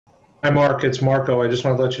Hi, Mark. It's Marco. I just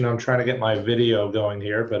want to let you know I'm trying to get my video going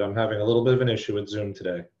here, but I'm having a little bit of an issue with Zoom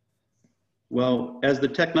today. Well, as the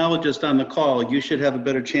technologist on the call, you should have a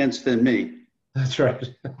better chance than me. That's right.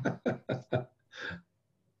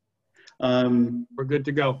 We're good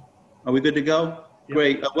to go. Are we good to go? Yep.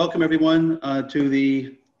 Great. Welcome, everyone, to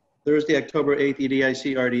the Thursday, October 8th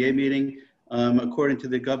EDIC RDA meeting. According to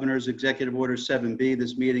the Governor's Executive Order 7B,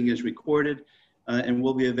 this meeting is recorded and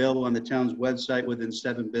will be available on the town's website within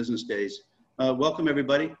 7 business days. Welcome,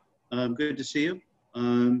 everybody. Good to see you.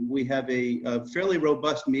 We have a fairly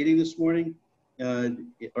robust meeting this morning, or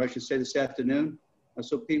I should say this afternoon.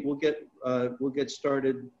 So Pete, we'll get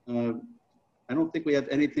started. I don't think we have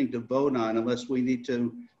anything to vote on unless we need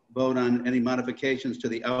to vote on any modifications to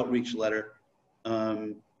the outreach letter. I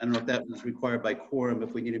don't know if that was required by quorum,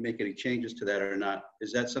 if we need to make any changes to that or not.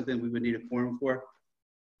 Is that something we would need a quorum for?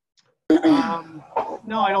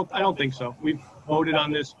 No, I don't think so. We've voted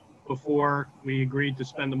on this before. We agreed to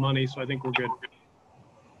spend the money, so I think we're good.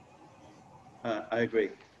 I agree.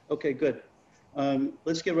 Okay, good.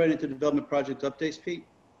 Let's get right into development project updates, Pete.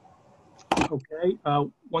 Okay,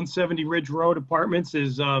 170 Ridge Road Apartments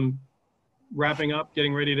is wrapping up,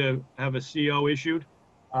 getting ready to have a CO issued.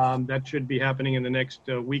 That should be happening in the next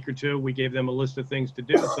week or two. We gave them a list of things to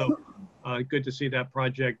do, so good to see that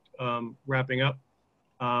project wrapping up.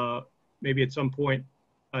 Maybe at some point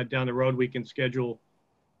down the road we can schedule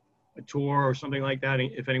a tour or something like that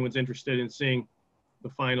if anyone's interested in seeing the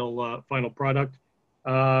final product.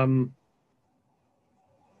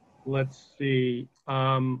 Let's see.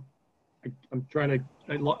 I'm trying to.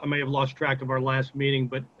 I may have lost track of our last meeting,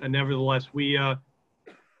 but nevertheless, we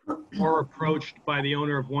were approached by the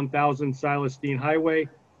owner of 1000 Silas Dean Highway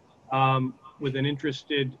with an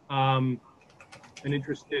interested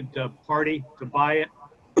party to buy it.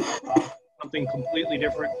 Something completely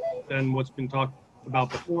different than what's been talked about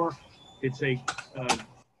before. It's a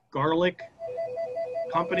garlic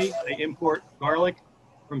company. They import garlic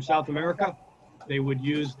from South America. They would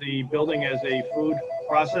use the building as a food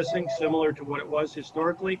processing, similar to what it was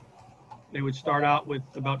historically. They would start out with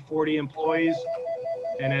about 40 employees,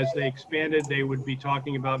 and as they expanded, they would be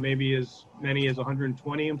talking about maybe as many as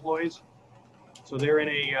 120 employees. So they're in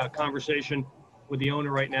a conversation with the owner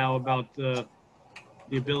right now about the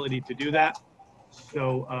ability to do that.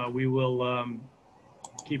 So we will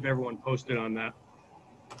keep everyone posted on that.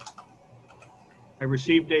 I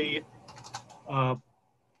received a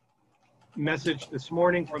message this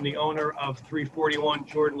morning from the owner of 341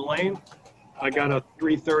 Jordan Lane. I got a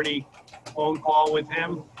 3:30 phone call with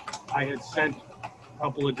him. I had sent a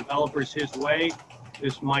couple of developers his way.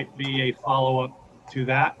 This might be a follow-up to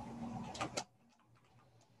that.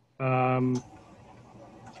 At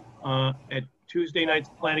Tuesday night's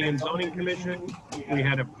Planning and Zoning Commission, we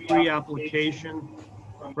had a pre-application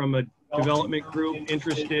from a development group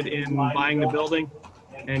interested in buying the building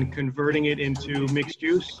and converting it into mixed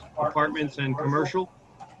use, apartments and commercial.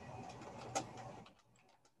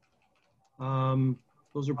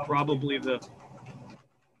 Those are probably the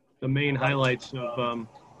main highlights of,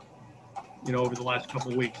 over the last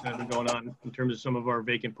couple of weeks that have been going on in terms of some of our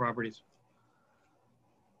vacant properties.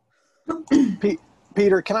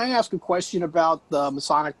 Peter, can I ask a question about the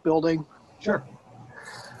Masonic building? Sure.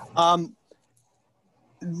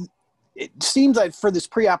 It seems like for this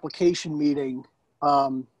pre-application meeting,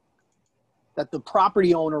 that the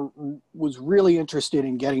property owner was really interested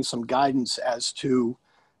in getting some guidance as to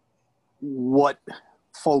what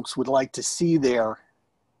folks would like to see there,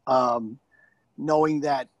 knowing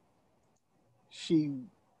that she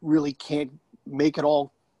really can't make it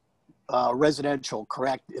all residential,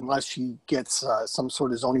 correct, unless she gets some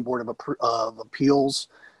sort of zoning board of appeals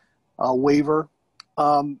waiver.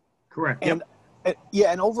 Correct. And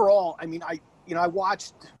yeah, and overall, I mean, I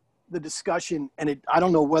watched the discussion, and I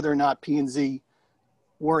don't know whether or not P&Z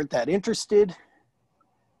weren't that interested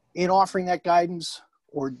in offering that guidance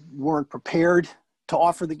or weren't prepared to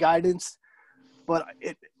offer the guidance, but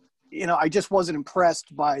I just wasn't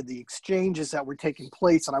impressed by the exchanges that were taking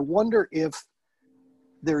place, and I wonder if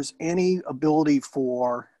there's any ability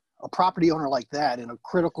for a property owner like that in a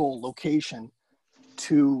critical location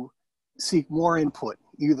to seek more input,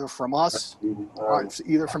 either from us, or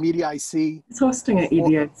either from EDIC. It's hosting an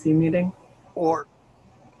EDIC meeting. Or,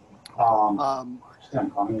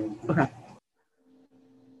 okay.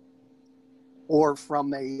 Or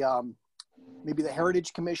from a, maybe the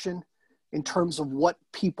Heritage Commission, in terms of what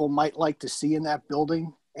people might like to see in that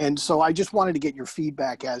building. And so I just wanted to get your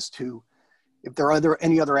feedback as to if there are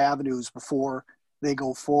any other avenues before they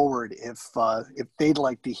go forward, if they'd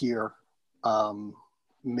like to hear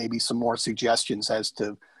maybe some more suggestions as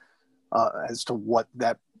to what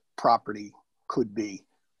that property could be.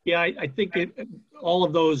 Yeah, I think all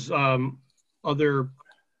of those other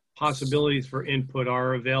possibilities for input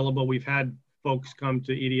are available. We've had folks come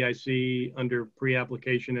to EDIC under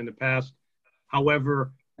pre-application in the past.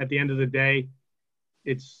 However, at the end of the day,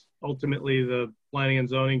 it's ultimately the Planning and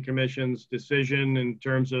Zoning Commission's decision in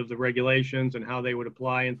terms of the regulations and how they would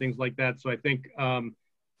apply and things like that. So I think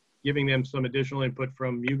giving them some additional input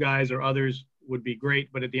from you guys or others would be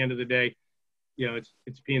great. But at the end of the day, you know,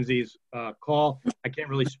 it's P&Z's call. I can't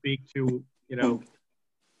really speak to, you know,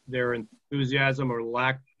 their enthusiasm or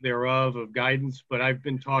lack thereof of guidance, but I've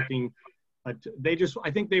been talking, I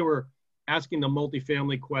think they were asking the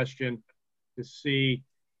multifamily question to see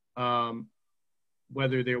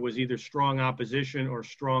whether there was either strong opposition or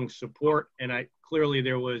strong support. And clearly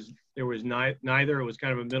there was neither. It was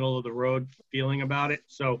kind of a middle of the road feeling about it.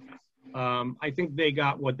 So I think they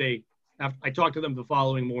got what I talked to them the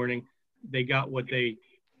following morning. They got what they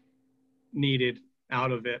needed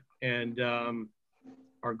out of it and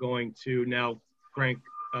are going to now crank.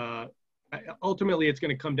 Ultimately, it's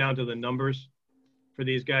going to come down to the numbers for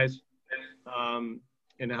these guys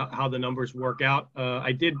and how the numbers work out.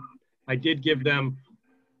 I did give them,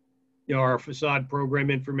 you know, our facade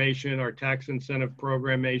program information, our tax incentive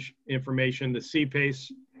program information, the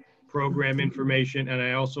CPACE program information, and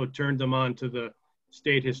I also turned them on to the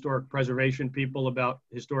state historic preservation people about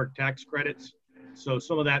historic tax credits. So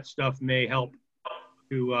some of that stuff may help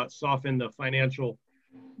to soften the financial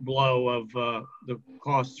blow of the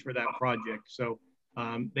costs for that project. So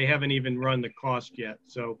they haven't even run the cost yet.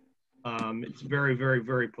 So it's very, very,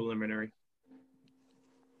 very preliminary.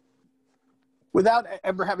 Without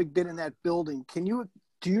ever having been in that building, can you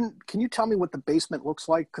tell me what the basement looks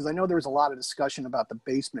like? Because I know there was a lot of discussion about the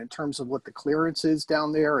basement in terms of what the clearance is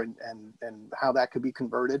down there and how that could be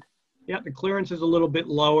converted. Yeah, the clearance is a little bit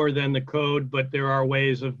lower than the code, but there are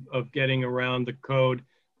ways of getting around the code.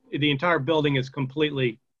 The entire building is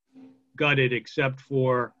completely gutted except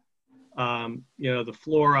for, you know, the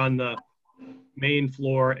floor on the main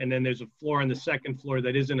floor, and then there's a floor on the second floor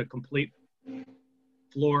that isn't a complete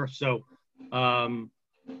floor. So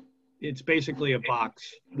it's basically a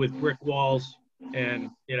box with brick walls and,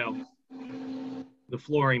 you know, the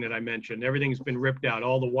flooring that I mentioned. Everything's been ripped out,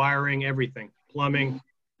 all the wiring, everything, plumbing,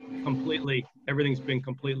 completely, everything's been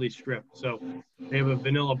completely stripped. So they have a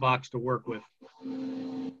vanilla box to work with.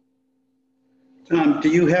 Tom, do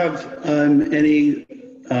you have any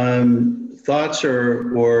thoughts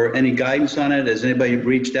or any guidance on it? Has anybody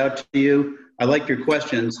reached out to you? I like your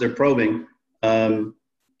questions, they're probing.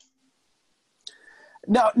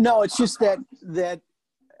 No, it's just that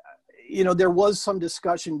you know, there was some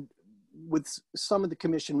discussion with some of the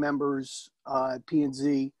commission members at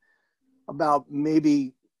P&Z about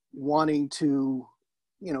maybe wanting to,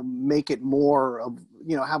 you know, make it more of,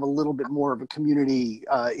 you know, have a little bit more of a community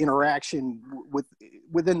interaction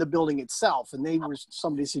within the building itself. And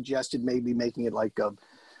somebody suggested maybe making it like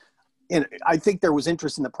and I think there was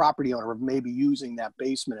interest in the property owner of maybe using that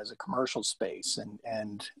basement as a commercial space.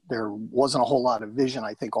 And there wasn't a whole lot of vision,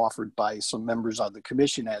 I think, offered by some members of the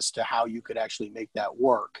commission as to how you could actually make that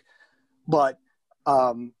work. But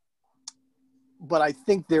I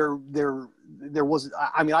think there was,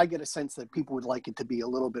 I mean, I get a sense that people would like it to be a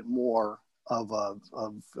little bit more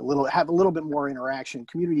have a little bit more interaction,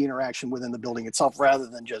 community interaction within the building itself, rather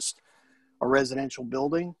than just a residential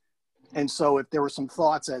building. And so if there were some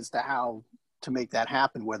thoughts as to how to make that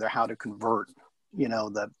happen, whether how to convert, you know,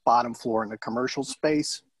 the bottom floor into commercial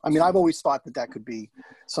space. I mean, I've always thought that could be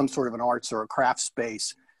some sort of an arts or a craft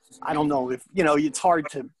space. I don't know if, you know, it's hard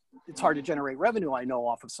to generate revenue, I know,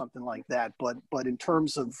 off of something like that. But in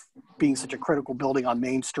terms of being such a critical building on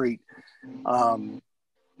Main Street, it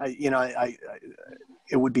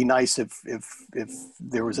would be nice if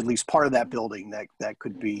there was at least part of that building that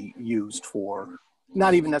could be used for,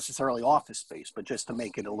 not even necessarily office space, but just to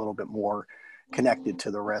make it a little bit more connected to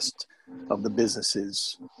the rest of the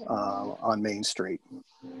businesses on Main Street.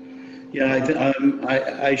 Yeah,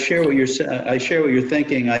 I share what you're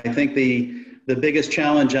thinking. I think the biggest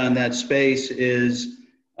challenge on that space is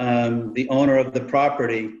the owner of the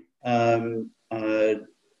property.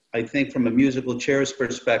 I think from a musical chair's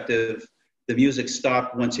perspective, the music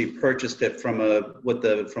stopped once he purchased it from what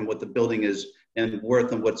the building is and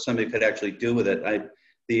worth and what somebody could actually do with it.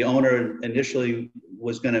 The owner initially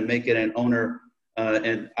was going to make it an owner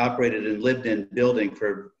and operated and lived in building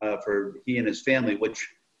for he and his family, which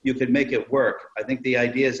you could make it work. I think the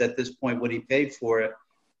idea is at this point what he paid for it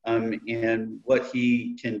and what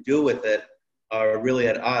he can do with it are really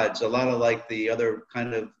at odds. A lot of like the other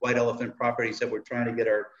kind of white elephant properties that we're trying to get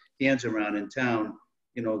our hands around in town.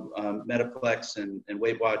 Metaplex and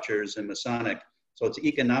Weight Watchers and Masonic. So it's an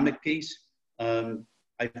economic piece.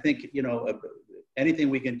 I think, anything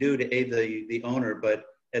we can do to aid the owner, but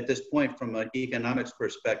at this point, from an economics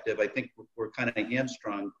perspective, I think we're kind of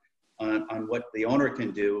hamstrung on what the owner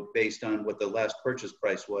can do based on what the last purchase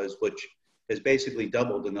price was, which has basically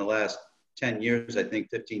doubled in the last 10 years, I think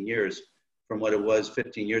 15 years, from what it was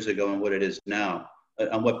 15 years ago and what it is now.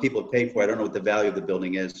 On what people pay for, I don't know what the value of the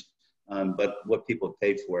building is, but what people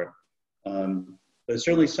pay for it. But it's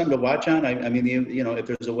certainly something to watch on. I mean, if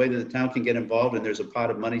there's a way that the town can get involved and there's a pot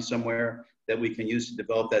of money somewhere that we can use to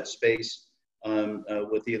develop that space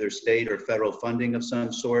with either state or federal funding of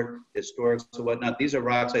some sort, historics or whatnot. These are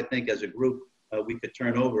rocks, I think, as a group, we could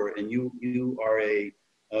turn over, and you are a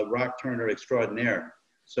rock turner extraordinaire.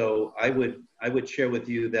 So I would share with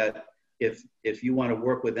you that if you want to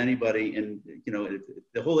work with anybody, and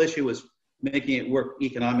the whole issue is making it work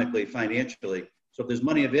economically, financially. So if there's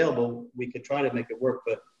money available, we could try to make it work.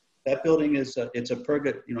 But that building is it's a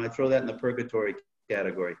I throw that in the purgatory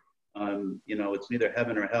category. It's neither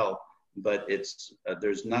heaven or hell, but it's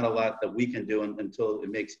there's not a lot that we can do until it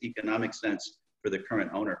makes economic sense for the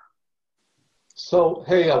current owner. So,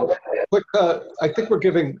 hey, quick, I think we're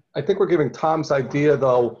giving Tom's idea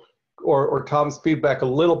though, or Tom's feedback a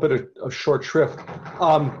little bit of short shrift.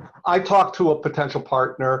 I talked to a potential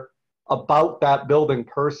partner about that building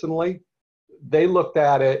personally. They looked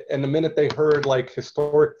at it, and the minute they heard like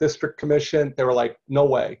Historic District Commission, they were like, no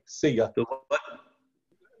way, see ya.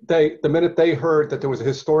 The minute they heard that there was a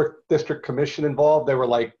Historic District Commission involved, they were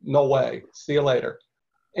like, no way, see you later.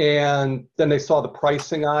 And then they saw the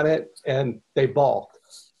pricing on it and they balked.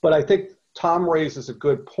 But I think Tom raises a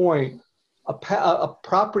good point. A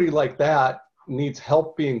property like that needs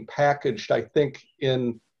help being packaged, I think,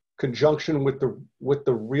 in conjunction with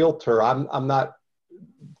the realtor. I'm not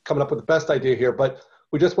coming up with the best idea here, but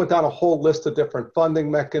we just went down a whole list of different funding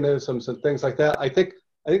mechanisms and things like that. I think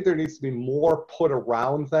there needs to be more put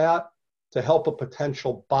around that to help a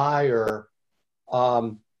potential buyer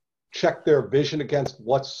check their vision against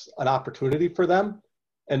what's an opportunity for them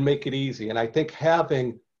and make it easy. And I think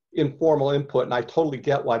having informal input, and I totally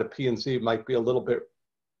get why the P&Z might be a little bit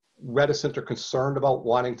reticent or concerned about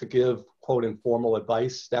wanting to give, quote, informal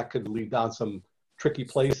advice. That could lead down some tricky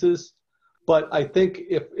places. But I think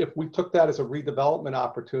if we took that as a redevelopment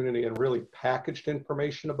opportunity and really packaged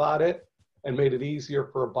information about it and made it easier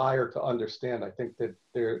for a buyer to understand, I think that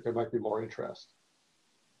there might be more interest.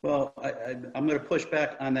 Well, I'm going to push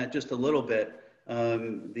back on that just a little bit.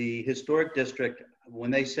 The historic district, when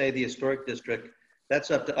they say the historic district, that's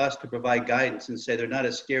up to us to provide guidance and say they're not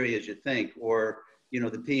as scary as you think, or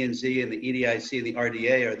the P&Z and the EDIC and the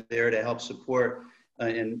RDA are there to help support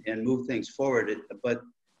and move things forward. But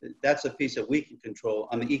that's a piece that we can control.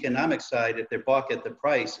 On the economic side, if they're balk at the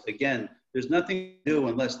price, again, there's nothing to do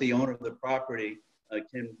unless the owner of the property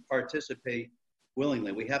can participate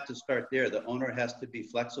willingly. We have to start there. The owner has to be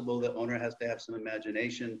flexible. The owner has to have some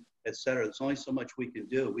imagination, et cetera. There's only so much we can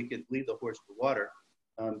do. We could lead the horse to water,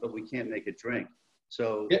 but we can't make it drink.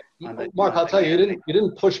 So, yeah, Mark, I'll tell you, you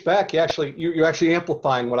didn't push back. You're actually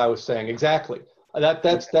amplifying what I was saying. Exactly.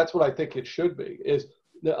 That's what I think it should be. Is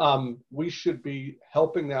we should be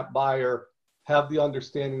helping that buyer have the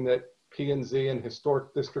understanding that P&Z and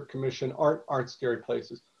Historic District Commission aren't scary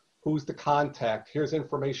places. Who's the contact? Here's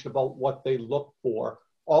information about what they look for.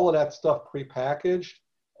 All of that stuff prepackaged,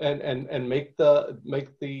 and make the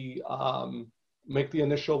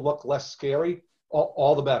initial look less scary.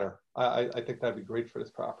 All the better. I think that'd be great for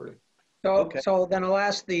this property. So then I'll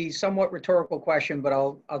ask the somewhat rhetorical question, but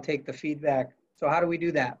I'll take the feedback. So how do we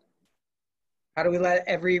do that? How do we let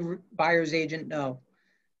every buyer's agent know?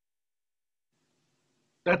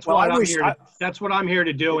 That's what I'm here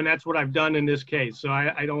to do, and that's what I've done in this case. So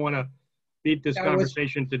I don't want to beat this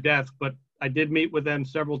conversation to death, but I did meet with them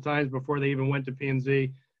several times before they even went to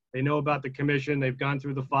P&Z. They know about the commission. They've gone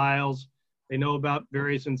through the files. They know about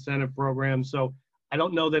various incentive programs. So I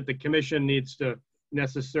don't know that the commission needs to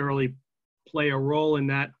necessarily play a role in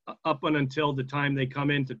that up until the time they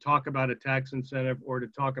come in to talk about a tax incentive or to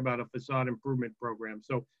talk about a facade improvement program.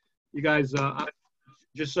 So you guys,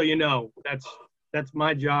 just so you know, that's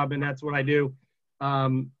my job, and that's what I do,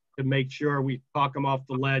 to make sure we talk them off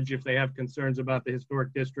the ledge if they have concerns about the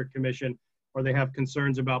Historic District Commission or they have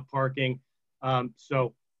concerns about parking.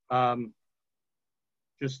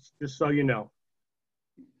 Just so you know.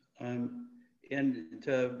 And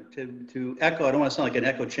to echo, I don't want to sound like an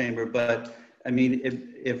echo chamber, but I mean,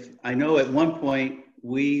 if I know at one point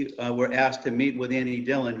we were asked to meet with Annie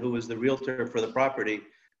Dillon, who was the realtor for the property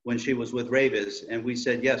when she was with Ravis, and we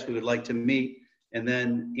said, yes, we would like to meet And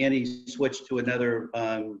then Annie switched to another,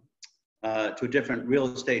 to a different real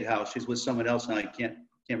estate house. She's with someone else and I can't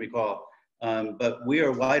recall. But we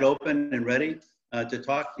are wide open and ready to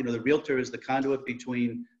talk. You know, the realtor is the conduit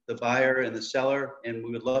between the buyer and the seller, and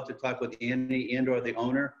we would love to talk with Annie and or the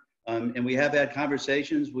owner. And we have had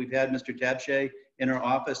conversations. We've had Mr. Tabshay in our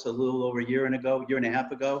office a little over a year and a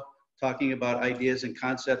half ago, talking about ideas and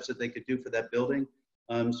concepts that they could do for that building.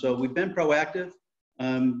 So we've been proactive,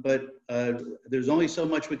 but there's only so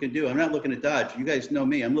much we can do. I'm not looking to dodge. You guys know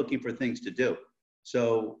me. I'm looking for things to do.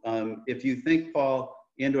 So if you think, Paul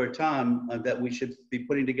and or Tom, that we should be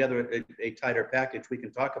putting together a tighter package, we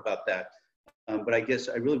can talk about that. But I guess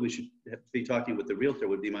we should be talking with the realtor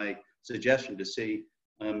would be my suggestion to see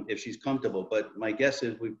if she's comfortable. But my guess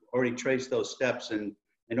is we've already traced those steps, and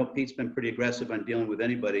I know Pete's been pretty aggressive on dealing with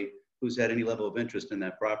anybody who's had any level of interest in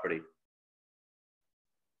that property.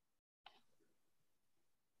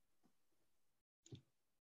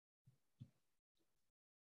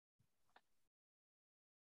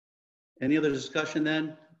 Any other discussion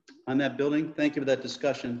then on that building? Thank you for that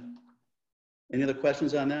discussion. Any other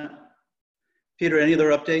questions on that? Peter, any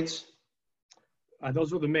other updates?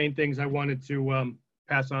 Those were the main things I wanted to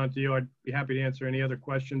pass on to you. I'd be happy to answer any other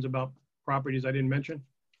questions about properties I didn't mention.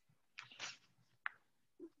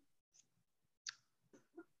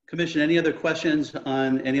 Commission, any other questions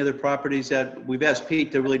on any other properties that we've asked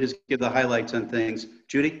Pete to really just give the highlights on things?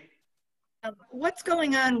 Judy? What's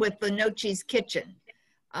going on with Lenochi's Kitchen?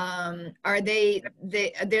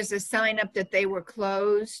 There's a sign up that they were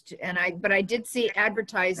closed, but I did see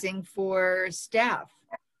advertising for staff.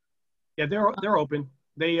 Yeah, they're open.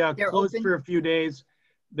 They're closed open for a few days.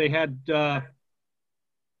 They had,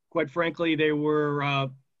 quite frankly, they were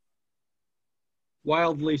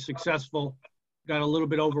wildly successful. Got a little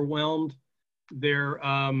bit overwhelmed. Their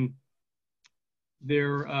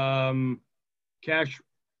cash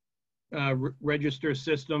register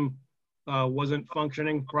system wasn't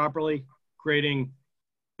functioning properly, creating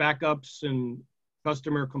backups and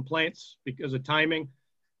customer complaints because of timing.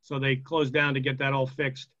 So they closed down to get that all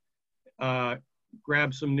fixed,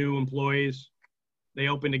 grabbed some new employees. They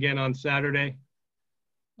opened again on Saturday.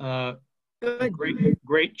 Good.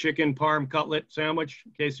 Great chicken parm cutlet sandwich,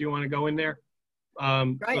 in case you want to go in there.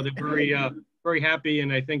 Right. So they're very happy,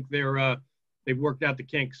 and I think they've worked out the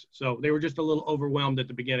kinks. So they were just a little overwhelmed at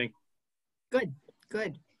the beginning. Good,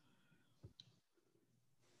 good.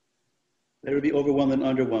 They would be overwhelmed and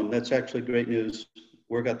underwhelmed. That's actually great news.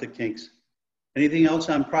 Work out the kinks. Anything else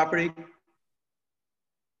on property?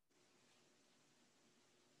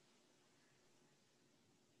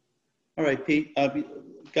 All right, Pete.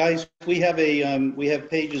 Guys, we have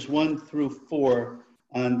pages 1 through 4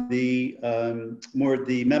 on the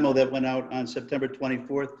the memo that went out on September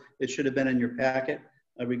 24th. It should have been in your packet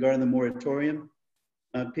regarding the moratorium.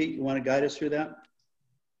 Pete, you want to guide us through that?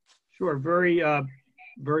 Sure.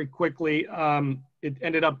 Very quickly. It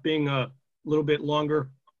ended up being a little bit longer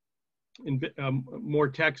and more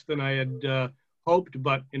text than I had hoped,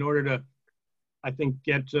 but in order to, I think,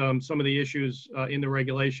 get some of the issues in the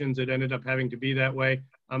regulations, it ended up having to be that way.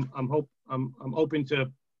 I'm open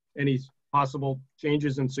to any possible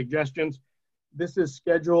changes and suggestions. This is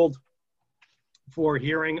scheduled for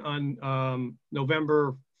hearing on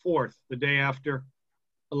November 4th, the day after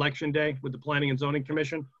Election Day, with the Planning and Zoning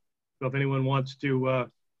Commission. So if anyone wants to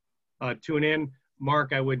tune in,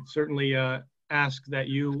 Mark, I would certainly ask that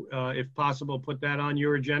you, if possible, put that on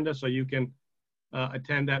your agenda so you can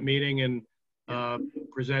attend that meeting and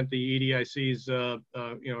present the EDIC's,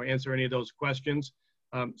 answer any of those questions.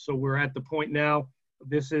 So we're at the point now.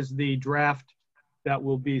 This is the draft that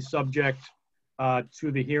will be subject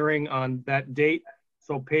to the hearing on that date.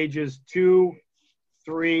 So pages 2,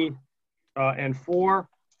 3, and 4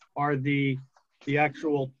 are the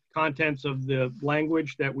actual contents of the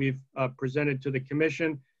language that we've presented to the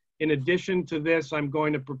commission. In addition to this, I'm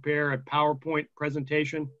going to prepare a PowerPoint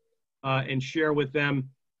presentation and share with them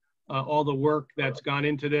all the work that's gone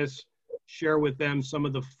into this, share with them some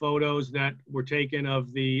of the photos that were taken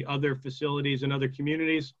of the other facilities and other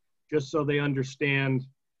communities, just so they understand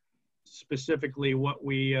specifically what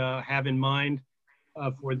we have in mind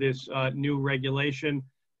for this new regulation.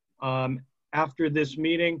 After this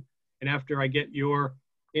meeting, and after I get your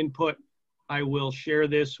input, I will share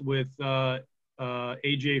this with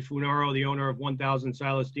AJ Funaro, the owner of 1000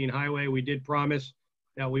 Silas Dean Highway. We did promise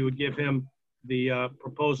that we would give him the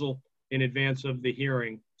proposal in advance of the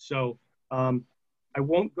hearing. So I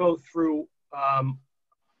won't go through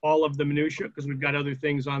all of the minutia because we've got other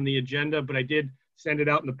things on the agenda, but I did send it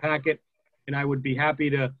out in the packet, and I would be happy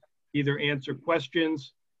to either answer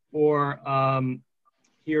questions or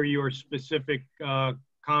hear your specific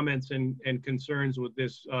comments and concerns with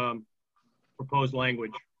this proposed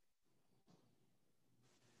language.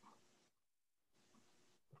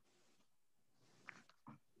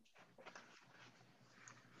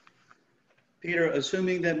 Peter,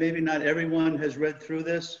 assuming that maybe not everyone has read through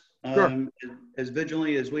this, Sure. as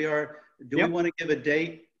vigilantly as we are, do Yep. we want to give a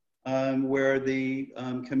date where the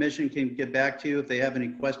commission can get back to you if they have any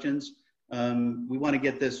questions? We want to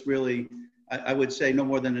get this really, I would say no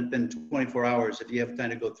more than 24 hours if you have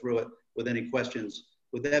time to go through it with any questions.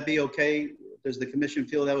 Would that be okay? Does the commission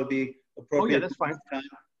feel that would be appropriate? Oh, yeah, that's fine. Time?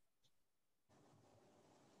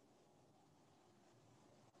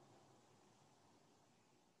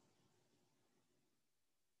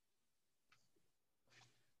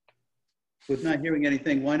 With not hearing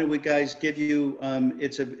anything, why don't we guys give you,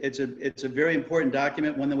 it's a very important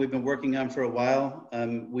document, one that we've been working on for a while.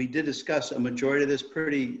 We did discuss a majority of this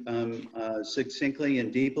pretty succinctly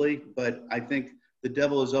and deeply, but I think the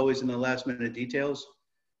devil is always in the last minute details.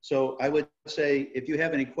 So I would say if you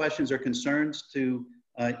have any questions or concerns to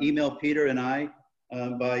email Peter and I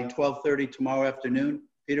by 12:30 tomorrow afternoon.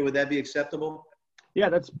 Peter, would that be acceptable? Yeah,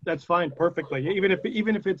 that's fine, perfectly. Even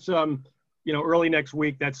if it's early next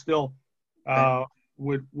week, that's still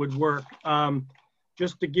would work.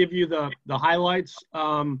 Just to give you the highlights,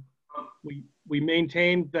 we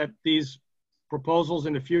maintain that these proposals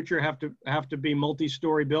in the future have to be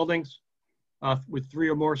multi-story buildings with 3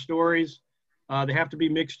 or more stories. They have to be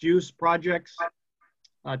mixed-use projects.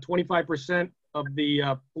 25% of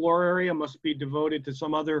the floor area must be devoted to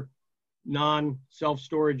some other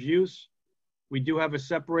non-self-storage use. We do have a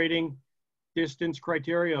separating distance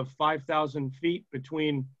criteria of 5,000 feet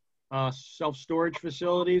between self-storage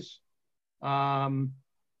facilities. So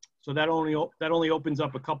that only opens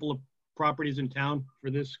up a couple of properties in town for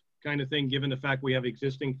this kind of thing, given the fact we have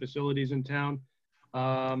existing facilities in town.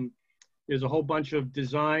 There's a whole bunch of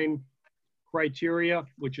design criteria,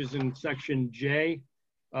 which is in section J,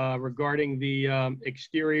 regarding the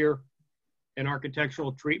exterior and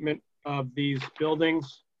architectural treatment of these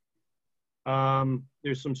buildings.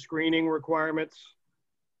 There's some screening requirements.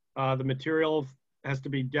 The material has to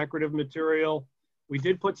be decorative material. We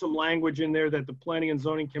did put some language in there that the Planning and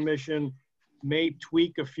Zoning Commission may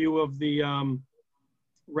tweak a few of the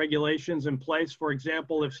regulations in place. For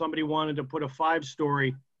example, if somebody wanted to put a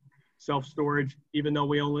 5-story self-storage, even though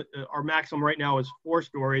we only, our maximum right now is 4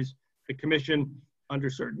 stories, the commission under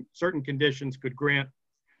certain conditions could grant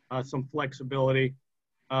some flexibility.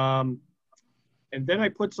 And then I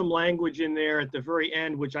put some language in there at the very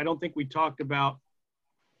end, which I don't think we talked about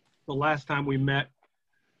the last time we met,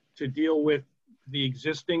 to deal with the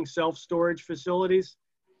existing self-storage facilities.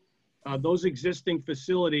 Those existing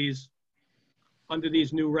facilities under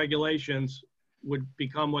these new regulations would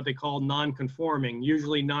become what they call non-conforming.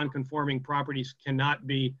 Usually non-conforming properties cannot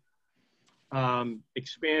be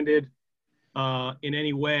expanded in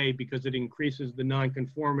any way because it increases the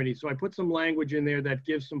non-conformity. So I put some language in there that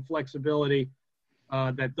gives some flexibility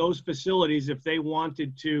that those facilities, if they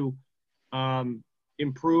wanted to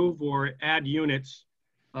improve or add units,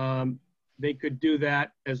 they could do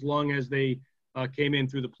that as long as they came in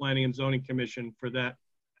through the Planning and Zoning Commission for that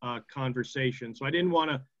conversation. So I didn't want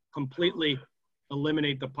to completely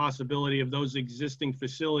eliminate the possibility of those existing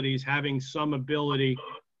facilities having some ability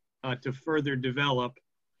to further develop.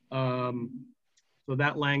 So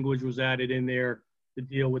that language was added in there to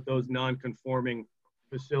deal with those non-conforming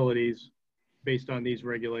facilities based on these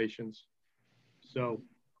regulations. So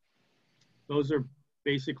those are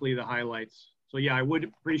basically the highlights. So yeah, I would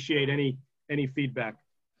appreciate any feedback.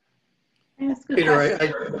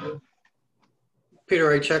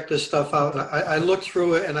 Peter, I checked this stuff out. I looked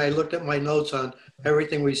through it and I looked at my notes on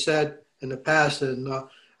everything we said in the past, and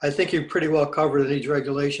I think you pretty well covered in these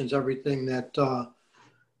regulations everything that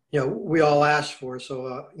we all asked for.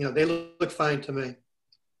 So they look fine to me,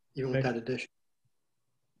 even with that addition.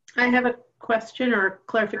 I have a question or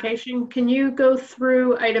clarification. Can you go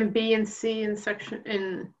through item B and C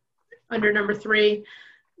in under number 3,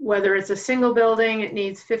 whether it's a single building, it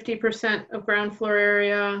needs 50% of ground floor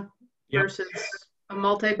area versus a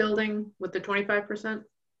multi-building with the 25%?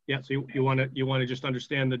 Yeah, so you want to just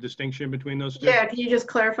understand the distinction between those two? Yeah, can you just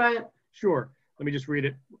clarify it? Sure. Let me just read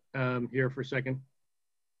it here for a second.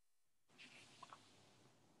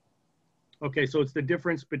 Okay, so it's the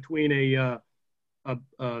difference between a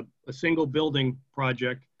single building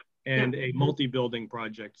project and a multi-building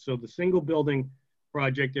project. So the single building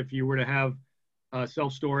project, if you were to have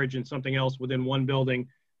self-storage and something else within one building,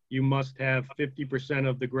 you must have 50%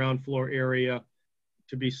 of the ground floor area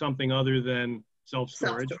to be something other than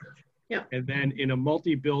self-storage. Yeah. And then in a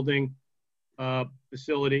multi-building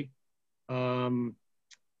facility, 25%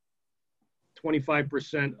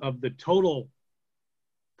 of the total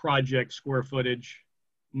project square footage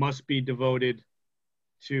must be devoted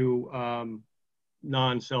to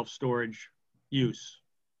non-self-storage use.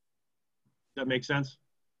 That make sense?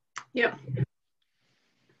 Yep.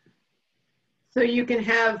 So you can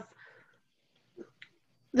have,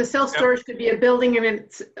 the self-storage could be a building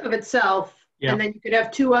of itself, Yeah. and then you could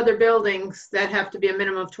have two other buildings that have to be a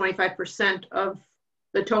minimum of 25% of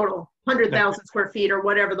the total, 100,000 square feet or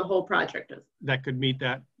whatever the whole project is. That could meet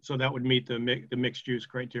that. So that would meet the mixed use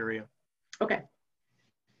criteria. Okay.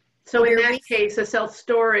 So in that case, a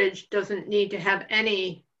self-storage doesn't need to have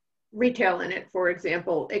any retail in it, for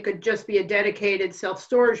example. It could just be a dedicated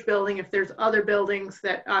self-storage building if there's other buildings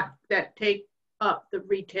that take up the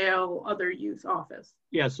retail other use office.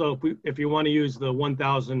 Yeah, so if you want to use the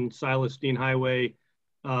 1000 Silas Dean Highway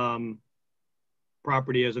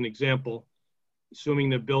property as an example, assuming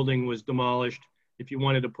the building was demolished, if you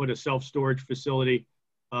wanted to put a self-storage facility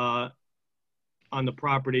on the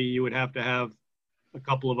property, you would have to have a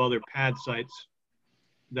couple of other pad sites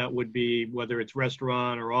that would be, whether it's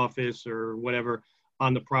restaurant or office or whatever,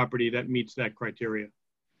 on the property that meets that criteria.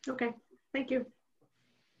 Okay, thank you.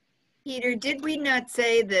 Peter, did we not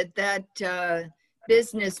say that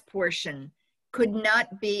business portion could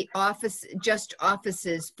not be just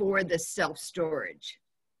offices for the self-storage?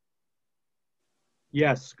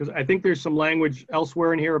 Yes, because I think there's some language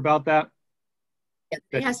elsewhere in here about that.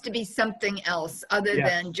 It has to be something else other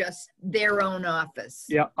than just their own office.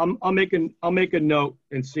 Yeah, I'll make a note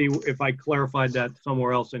and see if I clarified that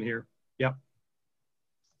somewhere else in here. Yep.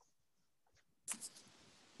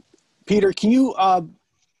 Peter, can you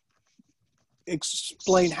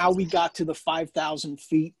explain how we got to the 5,000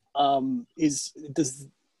 feet? I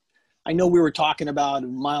know we were talking about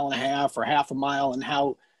 1.5 miles or half a mile, and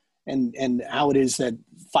how it is that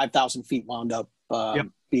 5,000 feet wound up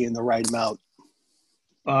being the right amount.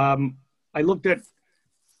 I looked at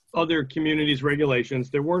other communities'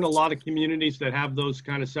 regulations. There weren't a lot of communities that have those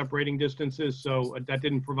kind of separating distances, so that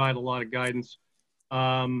didn't provide a lot of guidance.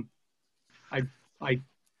 I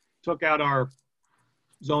took out our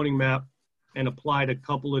zoning map and applied a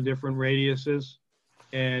couple of different radiuses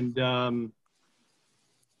and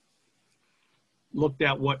looked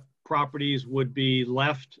at what properties would be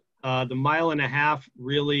left. The 1.5 miles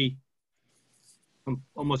really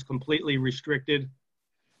almost completely restricted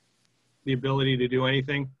the ability to do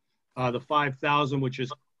anything. The 5,000, which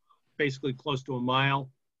is basically close to a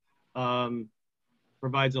mile,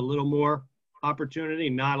 provides a little more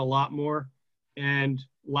opportunity, not a lot more. And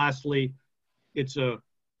lastly, it's a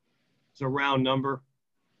round number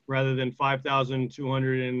rather than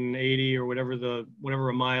 5,280 or whatever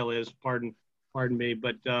a mile is. Pardon me.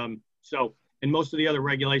 But so, and most of the other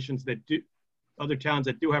regulations other towns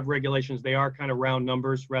that do have regulations, they are kind of round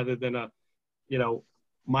numbers rather than a,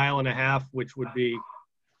 1.5 miles, which would be,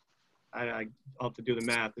 I'll have to do the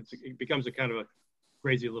math. It becomes a kind of a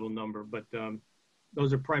crazy little number, but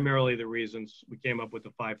those are primarily the reasons we came up with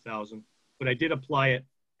the 5,000. But I did apply it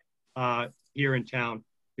here in town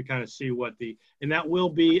to kind of see and that will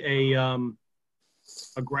be a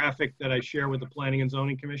graphic that I share with the Planning and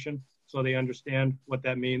Zoning Commission so they understand what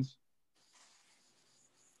that means.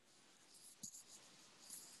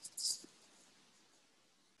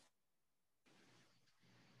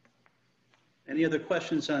 Any other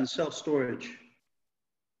questions on self-storage?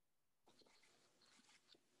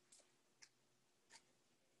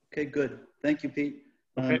 Okay, good. Thank you, Pete.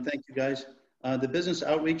 Okay. Thank you, guys. The Business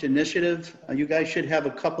Outreach Initiative, you guys should have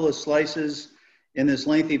a couple of slices in this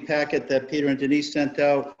lengthy packet that Peter and Denise sent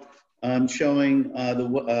out showing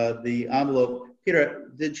the envelope.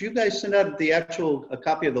 Peter, did you guys send out a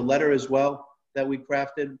copy of the letter as well that we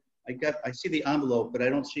crafted? I see the envelope, but I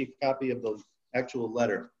don't see a copy of the actual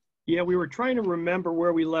letter. Yeah, we were trying to remember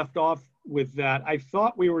where we left off with that. I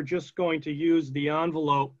thought we were just going to use the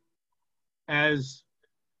envelope as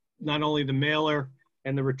not only the mailer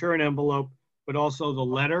and the return envelope, but also the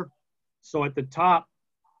letter. So at the top,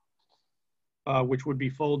 which would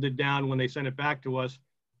be folded down when they sent it back to us,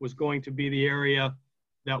 was going to be the area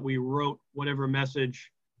that we wrote whatever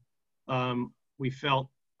message we felt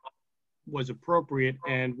was appropriate.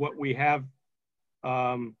 And what we have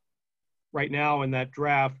right now in that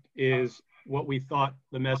draft is what we thought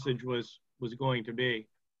the message was going to be.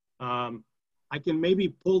 I can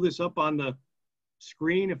maybe pull this up on the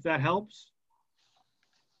screen if that helps.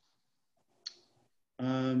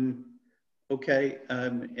 Okay,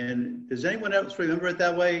 and does anyone else remember it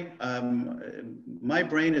that way? My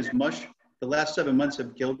brain is mush. The last 7 months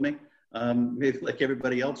have killed me, maybe like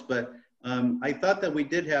everybody else, but I thought that we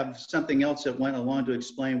did have something else that went along to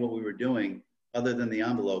explain what we were doing other than the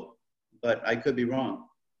envelope, but I could be wrong.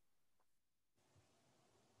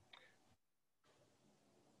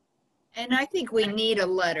 And I think we need a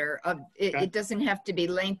letter of, Okay. it doesn't have to be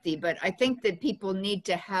lengthy, but I think that people need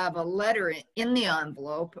to have a letter in the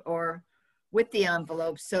envelope or with the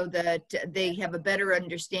envelope so that they have a better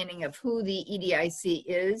understanding of who the EDIC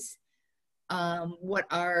is, what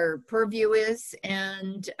our purview is,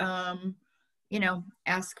 and, you know,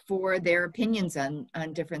 ask for their opinions on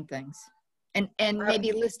different things. And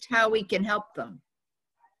maybe list how we can help them.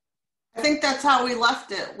 I think that's how we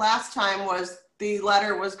left it last time, was the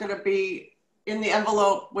letter was going to be in the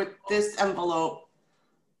envelope with this envelope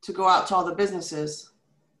to go out to all the businesses.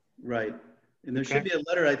 Right. And there should be a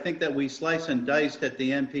letter, I think, that we slice and diced at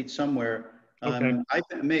the end, Pete, somewhere. I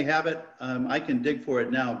may have it. I can dig for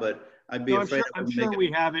it now, but I'd be afraid. I'm sure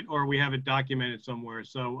we have it, or we have it documented somewhere.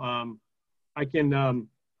 So I can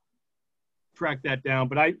track that down.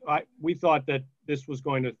 But we thought that this was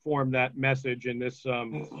going to form that message in this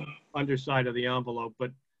underside of the envelope.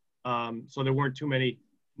 But so there weren't too many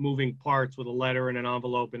moving parts with a letter and an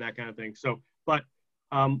envelope and that kind of thing. So, but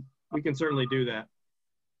we can certainly do that.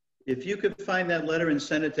 If you could find that letter and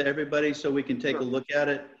send it to everybody so we can take a look at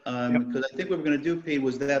it. Because I think what we're going to do, Pete,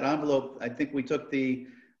 was that envelope. I think we took the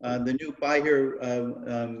new Buy Here,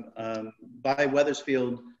 Buy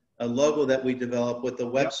Weathersfield logo that we developed with the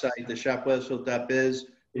website, the shopweathersfield.biz.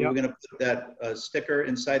 We were going to put that sticker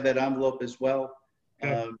inside that envelope as well.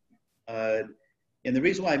 And the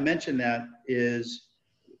reason why I mentioned that is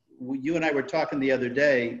you and I were talking the other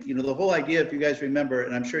day, you know, the whole idea, if you guys remember,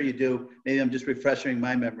 and I'm sure you do, maybe I'm just refreshing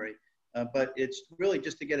my memory, but it's really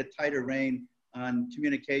just to get a tighter rein on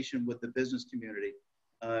communication with the business community.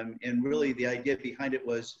 And really the idea behind it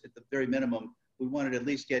was, at the very minimum, we wanted to at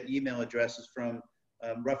least get email addresses from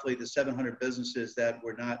roughly the 700 businesses that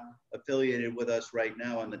were not affiliated with us right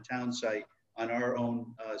now on the town site, on our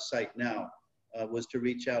own site now, was to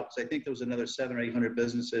reach out. Because I think there was another 700 or 800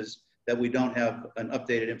 businesses that we don't have an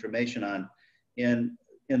updated information on. And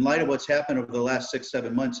in light of what's happened over the last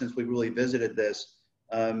 6-7 months since we really visited this,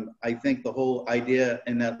 I think the whole idea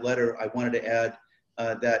in that letter, I wanted to add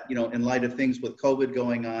that, you know, in light of things with COVID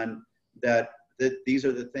going on, that these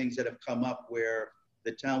are the things that have come up where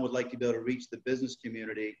the town would like to be able to reach the business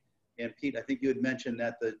community. And Pete, I think you had mentioned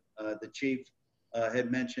that the chief had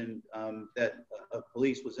mentioned that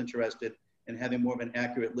police was interested in having more of an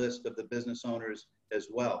accurate list of the business owners as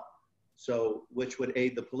well. So, which would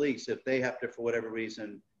aid the police if they have to, for whatever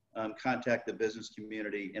reason, contact the business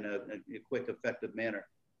community in a quick, effective manner.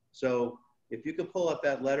 So if you could pull up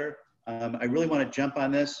that letter, I really want to jump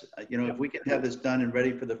on this. You know, if we can have this done and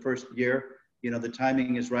ready for the first year, you know, the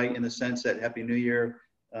timing is right in the sense that Happy New Year,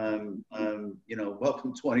 you know,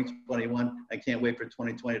 welcome 2021. I can't wait for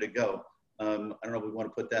 2020 to go. I don't know if we want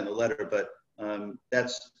to put that in the letter, but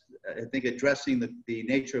that's, I think, addressing the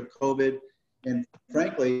nature of COVID. And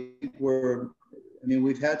frankly,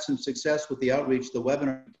 we've had some success with the outreach, the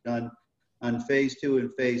webinar done on phase 2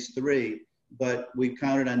 and phase 3, but we've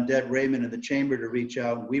counted on Deb Raymond and the chamber to reach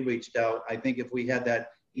out, and we reached out. I think if we had that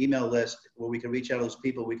email list where we could reach out to those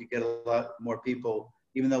people, we could get a lot more people.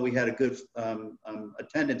 Even though we had a good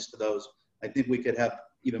attendance to those, I think we could have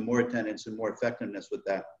even more attendance and more effectiveness with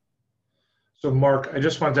that. So Mark, I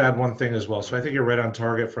just wanted to add one thing as well. So I think you're right on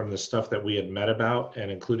target from the stuff that we had met about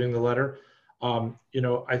and including the letter. You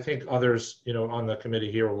know, I think others, you know, on the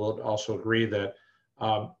committee here will also agree that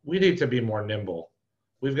we need to be more nimble.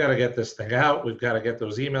 We've got to get this thing out. We've got to get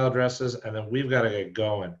those email addresses, and then we've got to get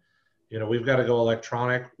going. You know, we've got to go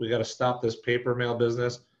electronic. We got to stop this paper mail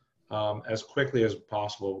business as quickly as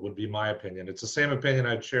possible, would be my opinion. It's the same opinion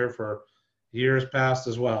I'd share for years past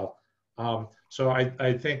as well. So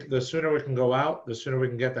I think the sooner we can go out, the sooner we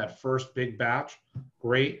can get that first big batch.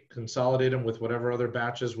 Great, consolidate them with whatever other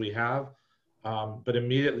batches we have. But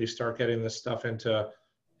immediately start getting this stuff into,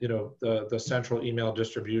 you know, the central email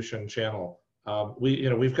distribution channel.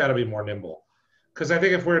 We've got to be more nimble, because I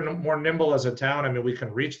think if we're more nimble as a town, I mean, we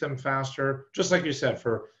can reach them faster. Just like you said,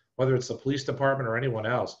 for whether it's the police department or anyone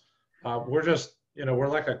else, we're just, you know, we're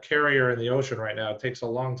like a carrier in the ocean right now. It takes a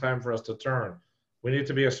long time for us to turn. We need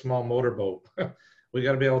to be a small motorboat. We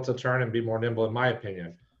got to be able to turn and be more nimble, in my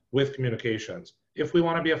opinion, with communications if we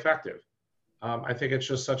want to be effective. I think it's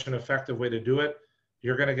just such an effective way to do it.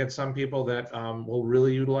 You're going to get some people that will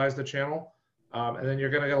really utilize the channel. And then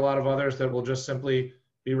you're going to get a lot of others that will just simply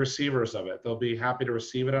be receivers of it. They'll be happy to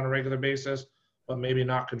receive it on a regular basis, but maybe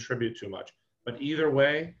not contribute too much. But either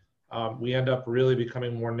way, we end up really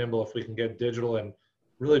becoming more nimble if we can get digital and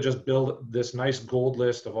really just build this nice gold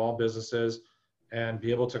list of all businesses and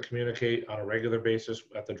be able to communicate on a regular basis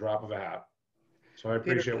at the drop of a hat. So I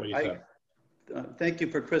appreciate what you said. Thank you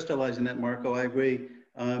for crystallizing that, Marco. I agree.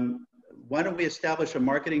 Why don't we establish a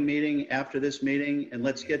marketing meeting after this meeting, and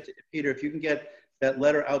let's get to, Peter, if you can get that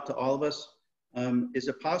letter out to all of us. Is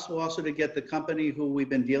it possible also to get the company who we've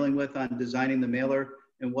been dealing with on designing the mailer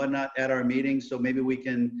and whatnot at our meeting? So maybe we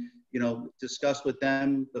can, you know, discuss with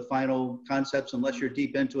them the final concepts, unless you're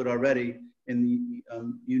deep into it already. And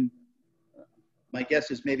my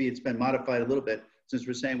guess is maybe it's been modified a little bit since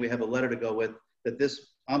we're saying we have a letter to go with, that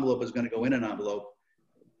this envelope is going to go in an envelope.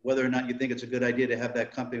 Whether or not you think it's a good idea to have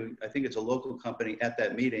that company, I think it's a local company at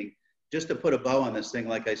that meeting, just to put a bow on this thing.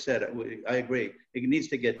 Like I said, I agree. It needs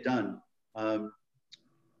to get done. Do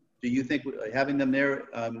you think having them there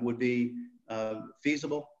would be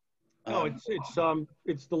feasible? No,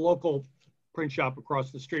 it's the local print shop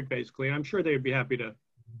across the street, basically. I'm sure they'd be happy to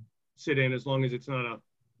sit in, as long as it's not a,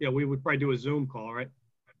 yeah, we would probably do a Zoom call, right?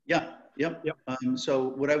 Yeah, yep. So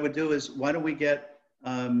what I would do is, why don't we get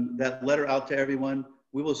that letter out to everyone?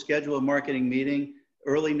 We will schedule a marketing meeting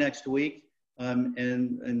early next week,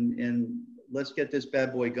 and let's get this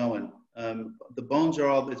bad boy going. The bones are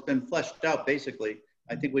all, it's been fleshed out basically.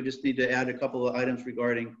 I think we just need to add a couple of items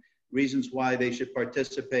regarding reasons why they should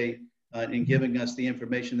participate in giving us the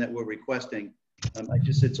information that we're requesting.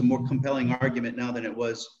 It's a more compelling argument now than it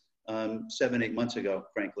was 7-8 months ago,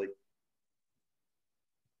 frankly.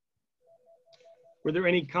 Were there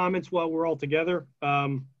any comments while we're all together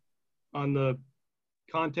on the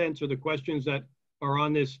contents or the questions that are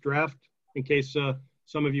on this draft, in case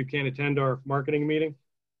some of you can't attend our marketing meeting?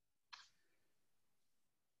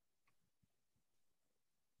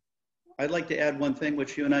 I'd like to add one thing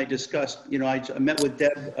which you and I discussed. You know, I met with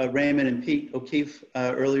Deb Raymond and Pete O'Keefe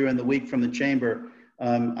earlier in the week from the Chamber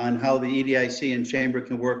on how the EDIC and Chamber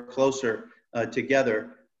can work closer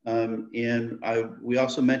together. We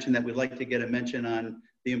also mentioned that we'd like to get a mention on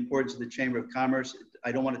the importance of the Chamber of Commerce.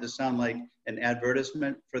 I don't want it to sound like an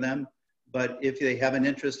advertisement for them, but if they have an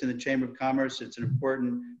interest in the Chamber of Commerce, it's an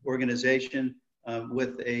important organization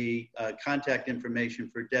with a contact information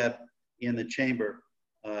for Deb in the Chamber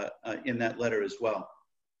in that letter as well.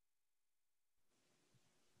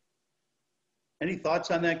 Any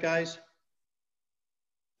thoughts on that, guys?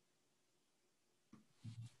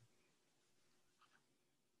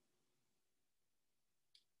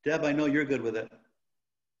 Deb, I know you're good with it.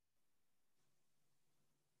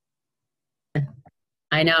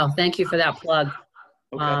 I know. Thank you for that plug.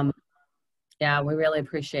 Okay. Yeah, we really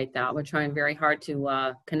appreciate that. We're trying very hard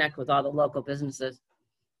to connect with all the local businesses.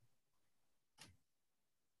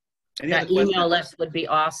 That email list would be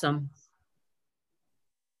awesome.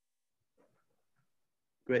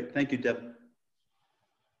 Great. Thank you, Deb.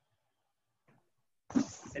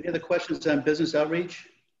 Any other questions on business outreach?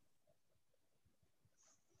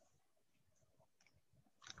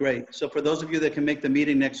 Great. So for those of you that can make the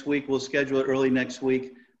meeting next week, we'll schedule it early next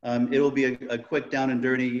week. It will be a quick down and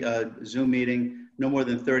dirty Zoom meeting, no more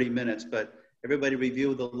than 30 minutes, but everybody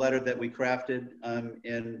review the letter that we crafted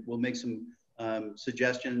and we'll make some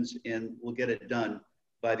suggestions and we'll get it done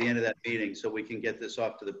by the end of that meeting so we can get this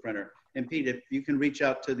off to the printer. And Pete, if you can reach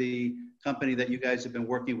out to the company that you guys have been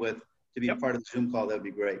working with to be a part of the Zoom call, that would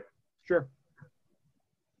be great. Sure.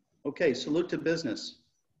 Okay, salute to business.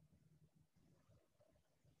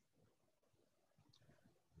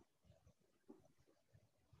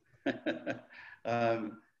 All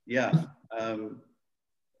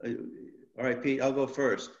right, Pete, I'll go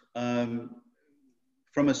first.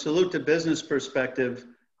 From a salute to business perspective,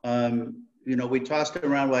 you know, we tossed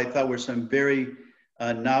around what I thought were some very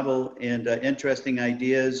novel and interesting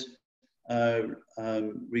ideas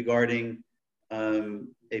regarding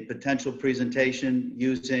a potential presentation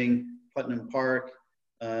using Putnam Park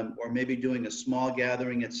or maybe doing a small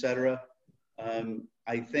gathering, etc.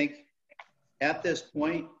 I think at this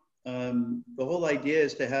point, the whole idea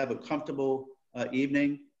is to have a comfortable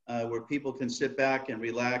evening where people can sit back and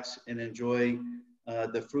relax and enjoy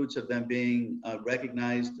the fruits of them being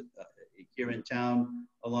recognized here in town,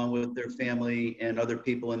 along with their family and other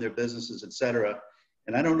people in their businesses, etc.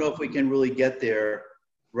 And I don't know if we can really get there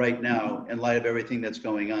right now in light of everything that's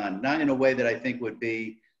going on. Not in a way that I think would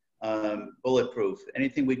be bulletproof.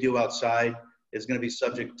 Anything we do outside is going to be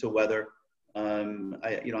subject to weather. I'm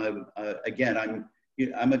a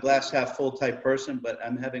glass half full type person, but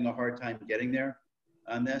I'm having a hard time getting there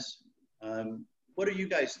on this. What are you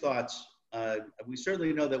guys' thoughts? We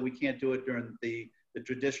certainly know that we can't do it during the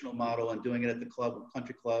traditional model and doing it at the club,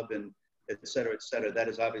 country club, and et cetera, et cetera. That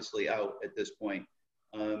is obviously out at this point.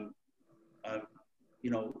 You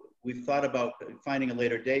know, we've thought about finding a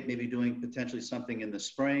later date, maybe doing potentially something in the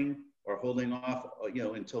spring or holding off,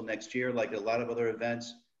 until next year, like a lot of other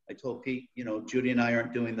events. I told Pete, Judy and I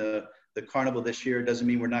aren't doing the carnival this year. Doesn't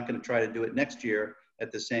mean we're not going to try to do it next year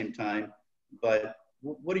at the same time. But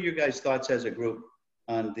what are your guys' thoughts as a group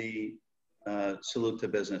on the Salute to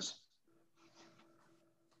Business?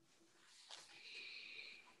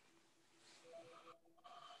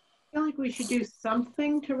 I feel like we should do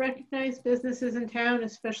something to recognize businesses in town,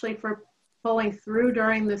 especially for pulling through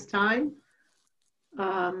during this time.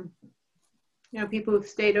 People who've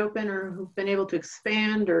stayed open or who've been able to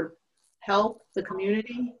expand or help the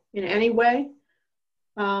community in any way.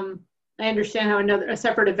 I understand how a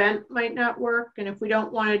separate event might not work. And if we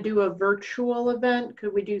don't want to do a virtual event,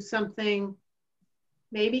 could we do something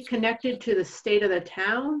maybe connected to the state of the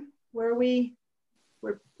town where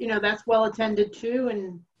that's well attended to,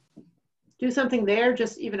 and do something there,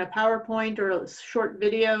 just even a PowerPoint or a short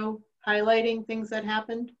video highlighting things that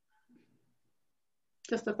happened?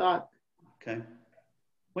 Just a thought. Okay.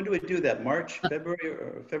 When do we do that? March,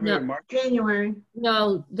 February, No. March? January.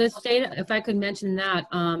 No, the state, if I could mention that,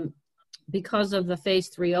 because of the phase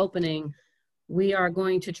 3 opening, we are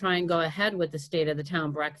going to try and go ahead with the State of the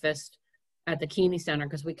Town breakfast at the Keeney Center,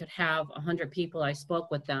 because we could have 100 people. I spoke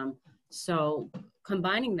with them. So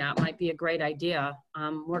combining that might be a great idea.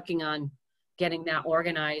 I'm working on getting that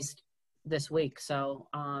organized this week. So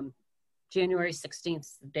January 16th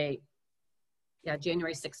is the date. Yeah,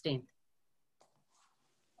 January 16th.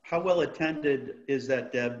 How well attended is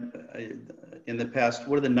that, Deb, in the past?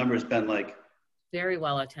 What have the numbers been like? Very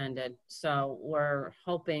well attended. So we're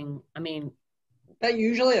hoping, Is that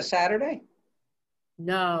usually a Saturday?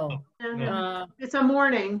 No. It's a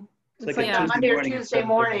morning. It's like a Monday or Tuesday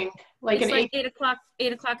morning. Like it's like 8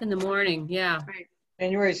 o'clock in the morning. Yeah. Right.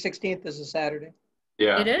 January 16th is a Saturday.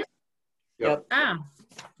 Yeah. It is? Yep. Ah.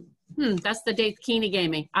 That's the date Keeney gave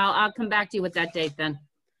me. I'll come back to you with that date then.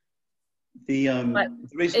 The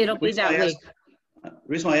reason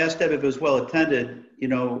why I asked Deb if it was well attended,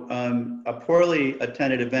 a poorly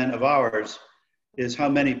attended event of ours is how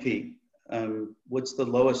many, Pete? What's the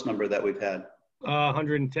lowest number that we've had?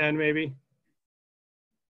 110 maybe.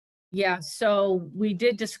 Yeah, so we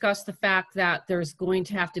did discuss the fact that there's going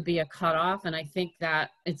to have to be a cutoff, and I think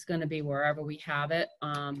that it's going to be wherever we have it.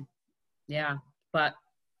 Yeah, but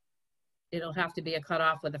it'll have to be a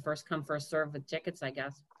cutoff with the first come, first serve with tickets, I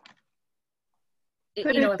guess.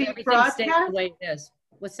 Could it be if broadcast? Stays the way it is.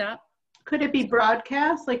 What's that? Could it be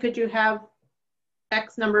broadcast? Like, could you have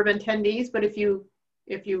X number of attendees, but if you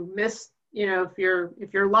miss, if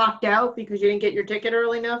you're locked out because you didn't get your ticket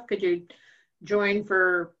early enough, could you join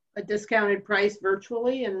for a discounted price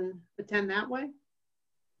virtually and attend that way?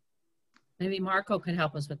 Maybe Marco could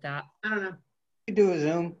help us with that. I don't know. You do a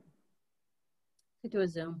Zoom. Could do a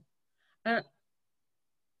Zoom.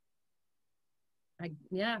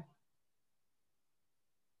 Yeah.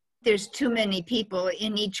 There's too many people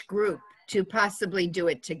in each group to possibly do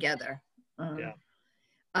it together.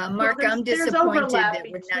 Mark, I'm disappointed that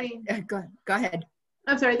we're not. Go ahead.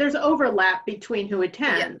 I'm sorry. There's overlap between who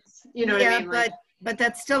attends. Yeah. What I mean? But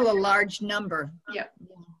that's still a large number. Yeah.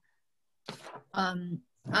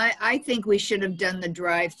 I think we should have done the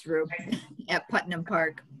drive-through at Putnam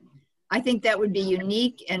Park. I think that would be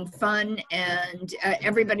unique and fun, and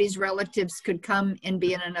everybody's relatives could come and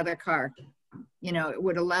be in another car. It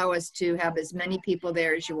would allow us to have as many people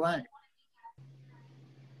there as you want.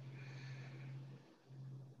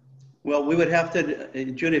 Well, we would have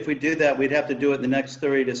to, Judy, if we do that, we'd have to do it the next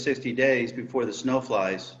 30 to 60 days before the snow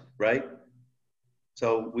flies, right?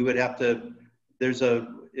 So we would have to,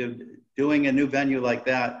 doing a new venue like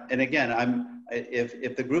that. And again,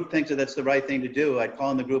 if the group thinks that that's the right thing to do, I'd call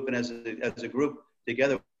in the group and as a group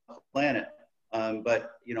together plan it.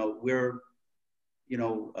 But we're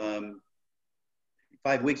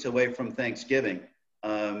 5 weeks away from Thanksgiving.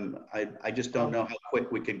 I just don't know how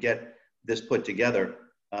quick we could get this put together.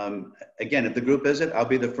 Again, if the group is it, I'll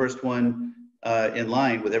be the first one in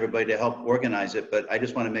line with everybody to help organize it. But I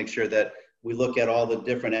just want to make sure that we look at all the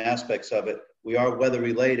different aspects of it. We are weather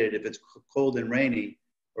related. If it's cold and rainy,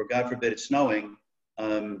 or God forbid it's snowing,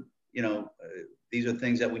 these are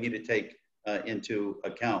things that we need to take into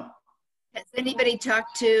account. Has anybody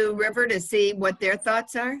talked to River to see what their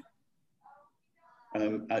thoughts are?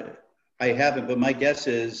 I haven't, but my guess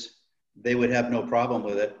is they would have no problem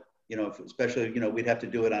with it. Especially, we'd have to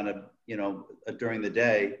do it on during the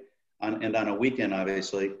day and on a weekend,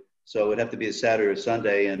 obviously. So it would have to be a Saturday or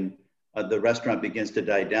Sunday, and the restaurant begins to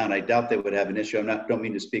die down. I doubt they would have an issue. Don't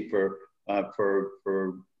mean to speak for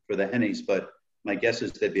the Hennies, but my guess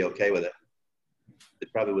is they'd be okay with it. They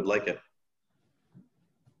probably would like it.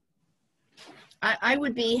 I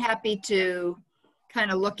would be happy to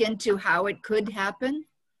kind of look into how it could happen.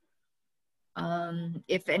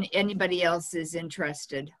 If anybody else is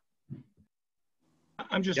interested.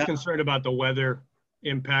 I'm just concerned about the weather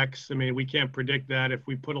impacts. I mean, we can't predict that. If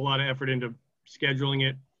we put a lot of effort into scheduling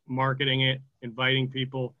it, marketing it, inviting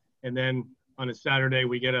people, and then on a Saturday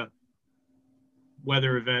we get a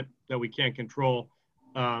weather event that we can't control,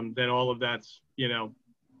 then all of that's, you know,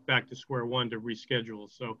 back to square one to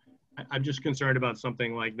reschedule. So I'm just concerned about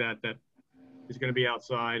something like that is going to be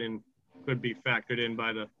outside and could be factored in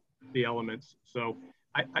by the elements. So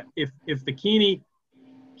if the Keeney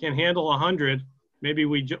can handle 100, maybe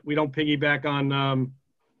we don't piggyback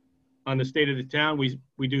on the state of the town.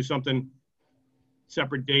 We do something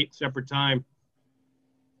separate date, separate time,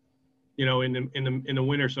 you know, in the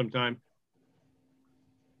winter sometime.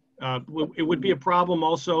 It would be a problem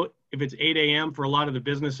also if it's 8 a.m. for a lot of the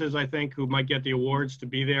businesses, I think, who might get the awards to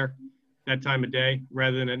be there that time of day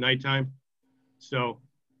rather than at nighttime. So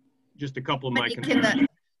just a couple of my concerns.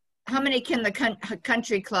 How many can the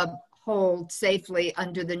country club hold safely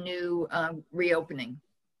under the new reopening?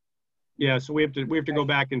 Yeah, so we have to go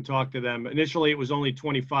back and talk to them. Initially, it was only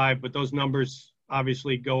 25, but those numbers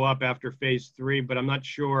obviously go up after phase 3, but I'm not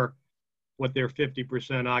sure what their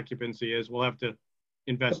 50% occupancy is. We'll have to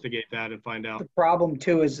investigate that and find out. The problem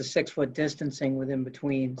too is the 6-foot distancing within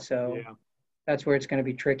between. So yeah, that's where it's going to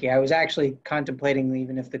be tricky. I was actually contemplating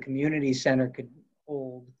even if the community center could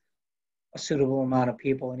hold a suitable amount of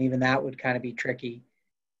people, and even that would kind of be tricky.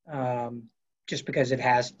 Just because it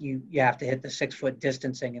has, you have to hit the 6-foot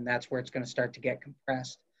distancing, and that's where it's going to start to get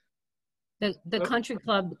compressed. The country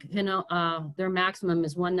club, you know, their maximum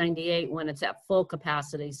is 198 when it's at full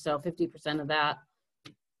capacity. So 50% of that.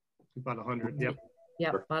 about 100. Yep.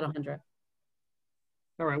 Yep, about 100.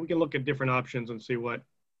 All right, we can look at different options and see what.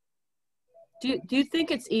 Do you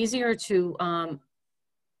think it's easier to,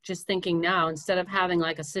 just thinking now, instead of having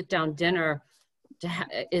like a sit-down dinner,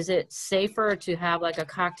 is it safer to have like a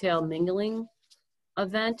cocktail mingling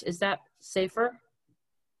event? Is that safer?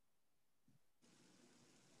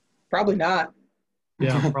 Probably not.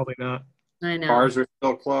 Yeah, probably not. I know. Bars are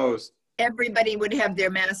still closed. Everybody would have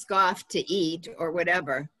their mask off to eat or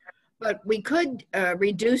whatever. But we could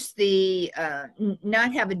reduce the,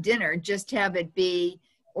 not have a dinner, just have it be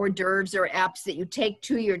hors d'oeuvres or apps that you take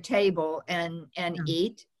to your table and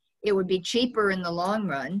eat. It would be cheaper in the long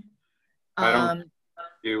run. I don't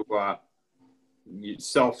do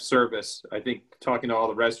self-service. I think talking to all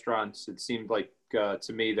the restaurants, it seemed like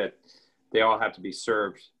to me that they all have to be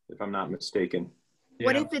served, if I'm not mistaken.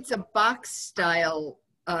 What if it's a box style,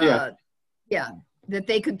 that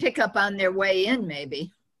they could pick up on their way in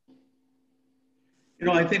maybe? You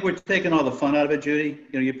know, I think we're taking all the fun out of it, Judy.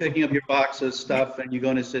 You know, you're picking up your box of stuff and you're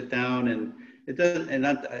going to sit down, and it doesn't, and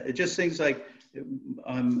it just seems like,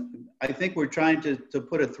 I think we're trying to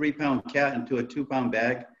put a 3-pound cat into a 2-pound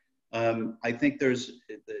bag. I think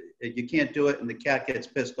you can't do it and the cat gets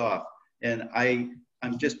pissed off. And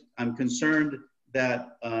I'm concerned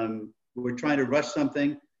that we're trying to rush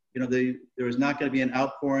something. You know, there is not going to be an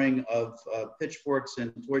outpouring of pitchforks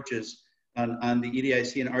and torches on the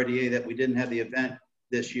EDIC and RDA that we didn't have the event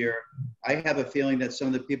this year. I have a feeling that some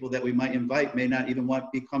of the people that we might invite may not even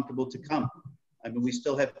be comfortable to come. I mean, we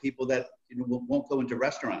still have people that won't go into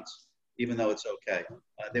restaurants, even though it's okay.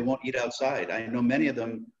 They won't eat outside. I know many of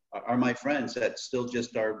them are my friends that still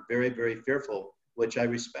just are very, very fearful, which I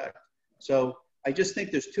respect. So I just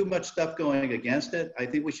think there's too much stuff going against it. I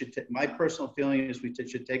think we should, my personal feeling is we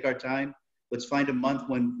should take our time. Let's find a month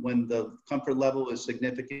when the comfort level is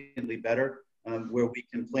significantly better, where we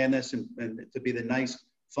can plan this and to be the nice,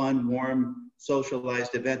 fun, warm,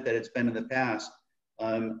 socialized event that it's been in the past.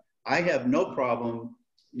 I have no problem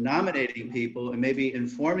nominating people and maybe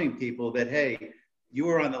informing people that, hey, you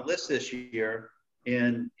were on the list this year,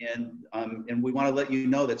 and we want to let you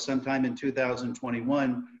know that sometime in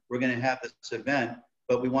 2021 we're going to have this event,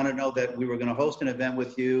 but we want to know that we were going to host an event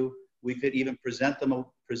with you. We could even present them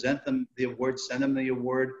the award, send them the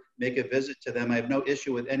award, make a visit to them. I have no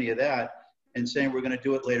issue with any of that, and saying we're going to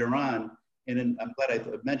do it later on. And I'm glad I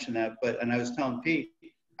mentioned that. And I was telling Pete,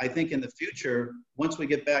 I think in the future, once we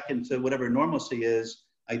get back into whatever normalcy is,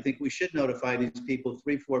 I think we should notify these people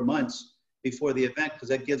 3-4 months before the event, because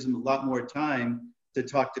that gives them a lot more time to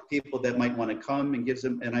talk to people that might want to come, and gives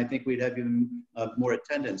them, and I think we'd have even more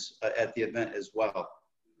attendance at the event as well.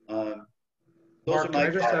 Mark, can I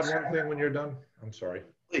just have one thing when you're done? I'm sorry.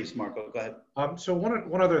 Please, Marco, go ahead. So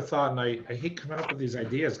one other thought, and I hate coming up with these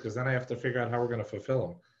ideas because then I have to figure out how we're going to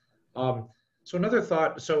fulfill them. So another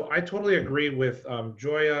thought, so I totally agree with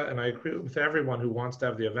Joya, and I agree with everyone who wants to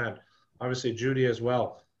have the event, obviously Judy as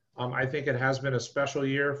well. I think it has been a special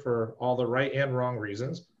year for all the right and wrong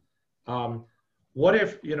reasons. What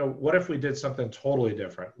if, what if we did something totally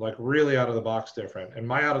different, like really out of the box different? And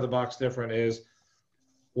my out of the box different is,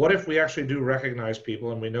 what if we actually do recognize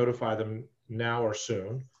people and we notify them now or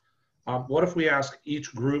soon? What if we ask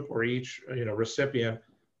each group or each recipient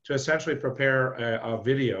to essentially prepare a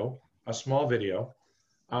video, a small video,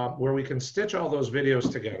 where we can stitch all those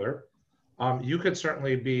videos together. You could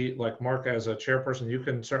certainly be, like Mark as a chairperson, you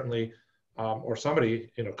can certainly, or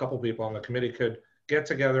somebody, a couple people on the committee could get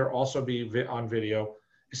together, also be on video,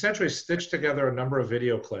 essentially stitch together a number of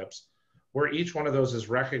video clips where each one of those is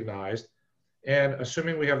recognized. And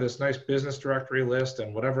assuming we have this nice business directory list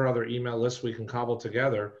and whatever other email lists we can cobble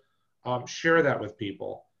together, share that with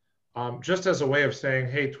people. Just as a way of saying,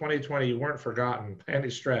 hey, 2020, you weren't forgotten by any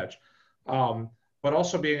stretch, but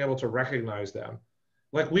also being able to recognize them.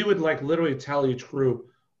 Like we would literally tell each group,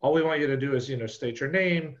 all we want you to do is, state your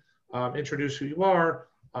name, introduce who you are,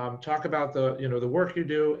 talk about the, the work you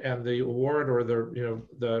do and the award or the,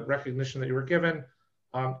 the recognition that you were given.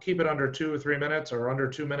 Keep it under 2 or 3 minutes or under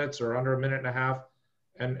 2 minutes or under 1.5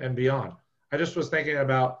 minutes and beyond. I just was thinking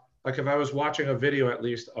about, like, if I was watching a video at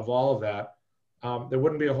least of all of that, there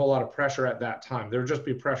wouldn't be a whole lot of pressure at that time. There would just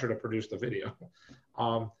be pressure to produce the video.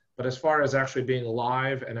 But as far as actually being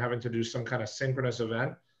live and having to do some kind of synchronous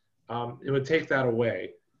event, it would take that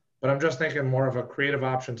away. But I'm just thinking more of a creative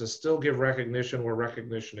option to still give recognition where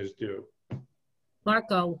recognition is due.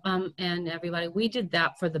 Marco and everybody, we did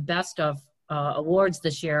that for the best of awards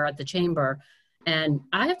this year at the Chamber. And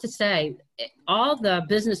I have to say, all the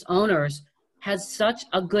business owners had such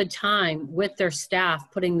a good time with their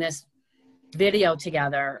staff putting this video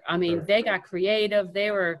together. I mean, they got creative.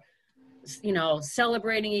 They were,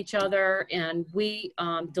 celebrating each other, and we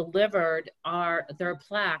delivered their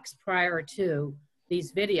plaques prior to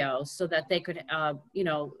these videos so that they could,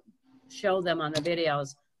 show them on the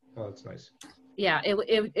videos. Oh, that's nice. Yeah,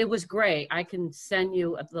 it was great. I can send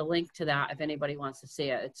you the link to that if anybody wants to see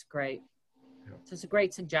it. It's great. Yeah. So it's a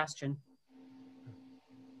great suggestion.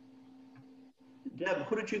 Deb,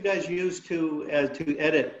 who did you guys use to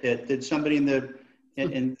edit it? Did somebody in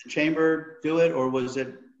the chamber do it, or was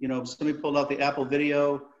it somebody pulled out the Apple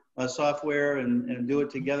Video software and do it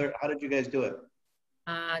together? How did you guys do it?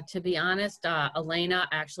 To be honest, Elena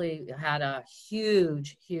actually had a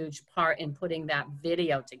huge part in putting that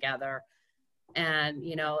video together. And,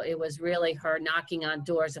 it was really her knocking on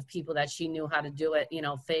doors of people that she knew how to do it,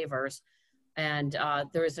 favors. And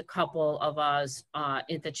there was a couple of us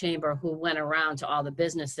at the Chamber who went around to all the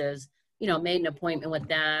businesses, made an appointment with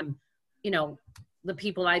them. The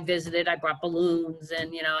people I visited, I brought balloons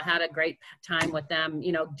and, had a great time with them,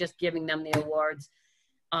 just giving them the awards.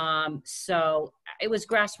 So it was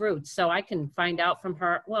grassroots. So I can find out from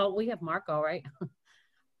her. Well, we have Marco, right?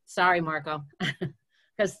 Sorry, Marco.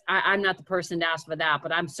 Because I'm not the person to ask for that,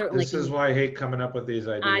 but I'm certainly. This is why I hate coming up with these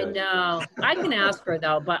ideas. I know. I can ask her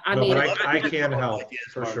though, but I no, mean. But I can help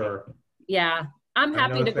for sure. Yeah. I'm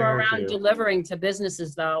happy to go around delivering to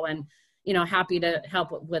businesses though, and, happy to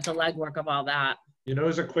help with the legwork of all that.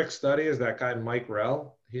 Who's a quick study is that guy, Mike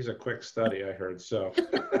Rell. He's a quick study, I heard, so.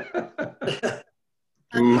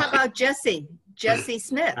 How about Jesse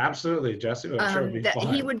Smith? Absolutely, Jesse. I'm sure would be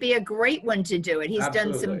fine. He would be a great one to do it. He's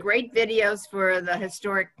done some great videos for the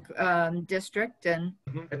historic district, and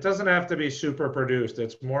it doesn't have to be super produced.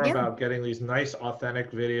 It's more about getting these nice,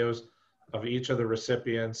 authentic videos of each of the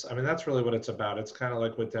recipients. I mean, that's really what it's about. It's kind of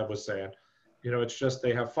like what Deb was saying. It's just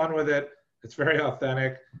they have fun with it. It's very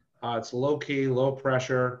authentic. It's low key, low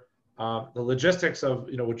pressure. The logistics of,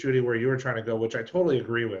 what Judy, where you were trying to go, which I totally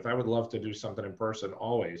agree with. I would love to do something in person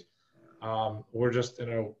always. We're just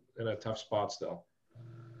in a tough spot still.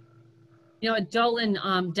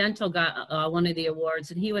 Dolan Dental got one of the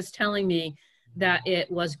awards, and he was telling me that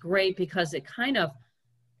it was great because it kind of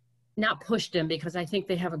not pushed him, because I think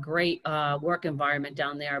they have a great work environment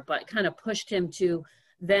down there, but kind of pushed him to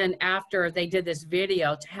then, after they did this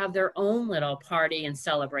video, to have their own little party and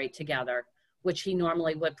celebrate together, which he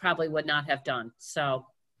normally probably would not have done. So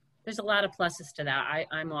there's a lot of pluses to that.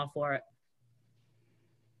 I'm all for it.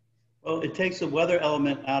 Well, it takes the weather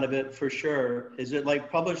element out of it for sure. Is it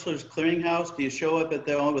like Publishers Clearinghouse? Do you show up at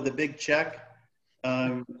their own with a big check?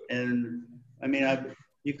 And I mean,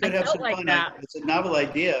 you could have some fun. It's a novel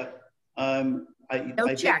idea.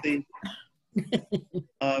 I check. think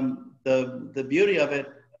the beauty of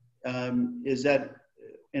it is that,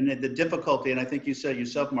 and the difficulty, and I think you said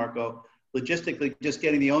yourself, Marco, logistically, just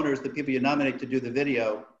getting the owners, the people you nominate to do the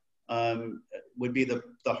video, would be the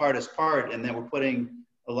hardest part, and then we're putting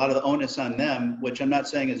a lot of the onus on them, which I'm not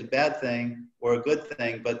saying is a bad thing or a good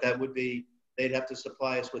thing, but that would be they'd have to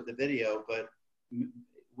supply us with the video, but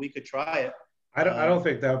we could try it. I don't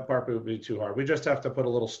think that part would be too hard. We just have to put a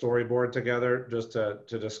little storyboard together just to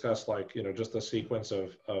discuss, like, you know, just the sequence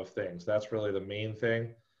of things. That's really the main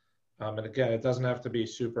thing. And again, it doesn't have to be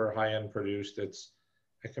super high-end produced. It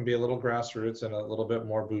can be a little grassroots and a little bit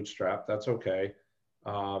more bootstrap. That's okay.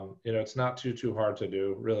 You know, it's not too hard to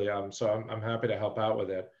do, really. So I'm happy to help out with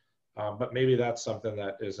it. But maybe that's something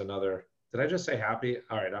that is another. Did I just say happy?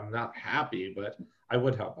 All right, I'm not happy, but I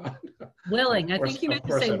would help out. Willing. I think you meant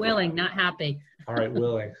to say willing, not happy. All right,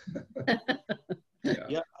 willing.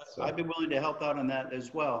 Yeah, So. I'd be willing to help out on that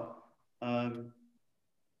as well.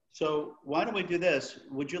 So why don't we do this?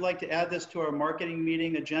 Would you like to add this to our marketing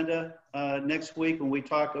meeting agenda next week when we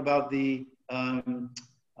talk about the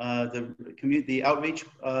outreach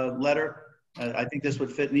letter? I think this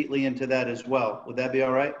would fit neatly into that as well. Would that be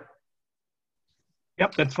all right?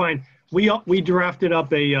 Yep, that's fine. We drafted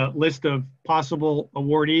up a list of possible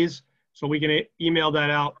awardees, so we can email that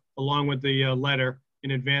out along with the letter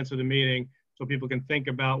in advance of the meeting, so people can think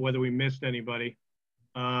about whether we missed anybody.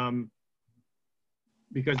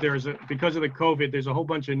 Because because of the COVID, there's a whole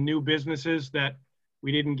bunch of new businesses that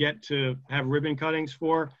we didn't get to have ribbon cuttings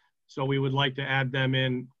for, so we would like to add them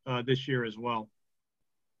in this year as well.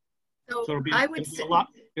 So it'll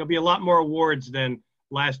be a lot more awards than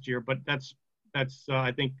last year, but that's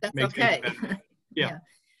I think that's makes okay. it better. Yeah.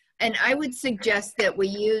 And I would suggest that we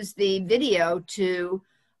use the video to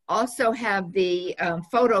also have the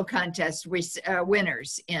photo contest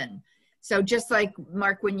winners in. So just like,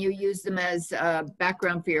 Mark, when you use them as a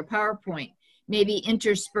background for your PowerPoint, maybe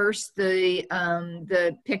intersperse the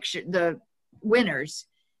winners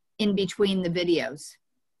in between the videos.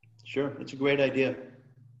 Sure, that's a great idea.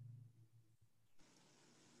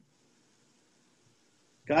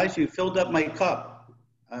 Guys, you filled up my cup.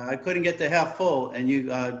 I couldn't get to half full, and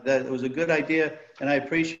that was a good idea, and I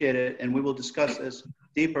appreciate it. And we will discuss this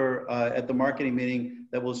deeper at the marketing meeting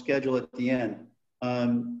that we'll schedule at the end.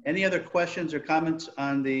 Any other questions or comments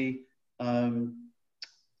on the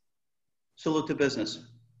salute to business?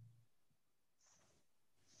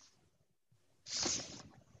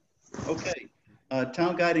 Okay,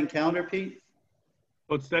 town guide and calendar, Pete.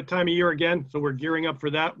 Well, it's that time of year again, so we're gearing up for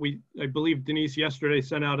that. I believe Denise yesterday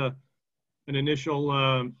sent out an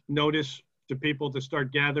initial notice to people to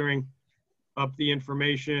start gathering up the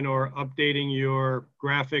information or updating your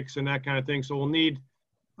graphics and that kind of thing. So we'll need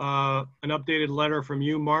an updated letter from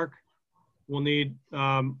you, Mark. We'll need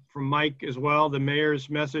from Mike as well, the mayor's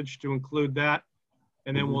message to include that.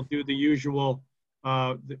 And then we'll do the usual,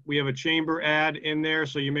 we have a chamber ad in there.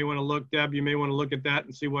 So you may want to look, Deb, you may want to look at that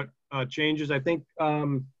and see what changes. I think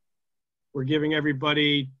we're giving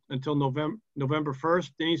everybody until November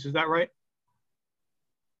 1st. Denise, is that right?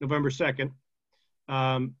 November 2nd,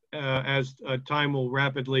 as time will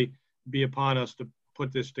rapidly be upon us to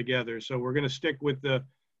put this together. So we're going to stick with the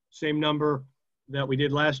same number that we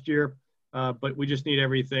did last year, but we just need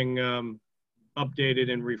everything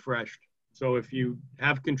updated and refreshed. So if you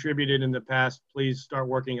have contributed in the past, please start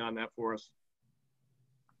working on that for us.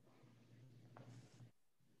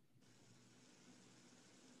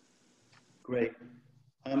 Great.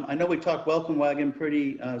 I know we talked Welcome Wagon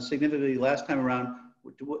pretty significantly last time around.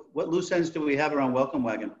 What loose ends do we have around Welcome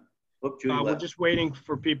Wagon? We're just waiting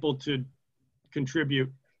for people to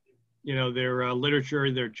contribute, you know, their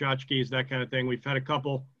literature, their tchotchkes, that kind of thing. We've had a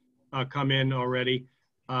couple come in already,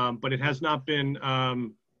 but it has not been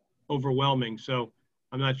overwhelming. So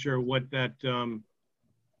I'm not sure what that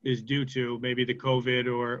is due to, maybe the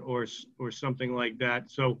COVID or something like that.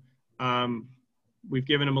 So we've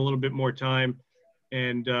given them a little bit more time,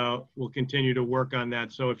 and we'll continue to work on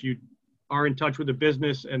that. So if you are in touch with a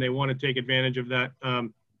business and they want to take advantage of that,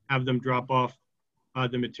 have them drop off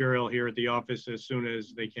the material here at the office as soon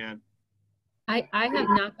as they can. I have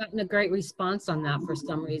not gotten a great response on that for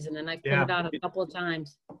some reason, and I've put it out a couple of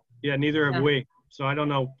times. Yeah, neither have we. So I don't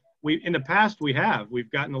know. In the past we've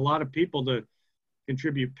gotten a lot of people to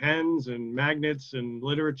contribute pens and magnets and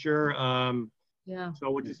literature. Yeah.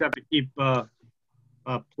 So we'll just have to keep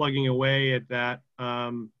plugging away at that.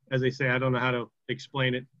 As they say, I don't know how to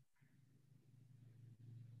explain it.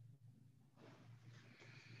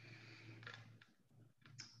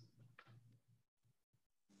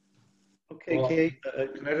 Okay, well, Kate.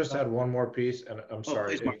 Can I just add one more piece? And I'm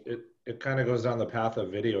sorry, it kind of goes down the path of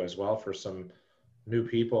video as well for some new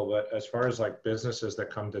people. But as far as like businesses that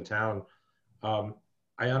come to town,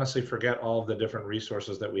 I honestly forget all of the different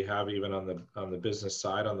resources that we have, even on the business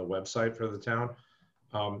side, on the website for the town.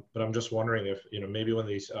 But I'm just wondering if, you know, maybe when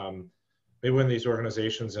these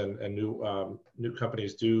organizations and new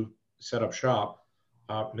companies do set up shop,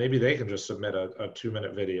 maybe they can just submit a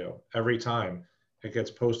 2-minute video every time. It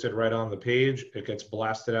gets posted right on the page. It gets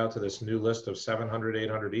blasted out to this new list of 700,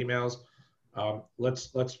 800 emails. Let's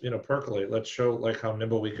percolate. Let's show like how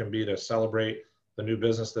nimble we can be to celebrate the new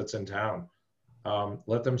business that's in town.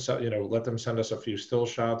 Let them send us a few still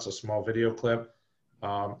shots, a small video clip,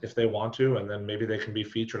 if they want to, and then maybe they can be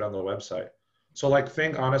featured on the website. So like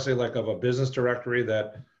think honestly like of a business directory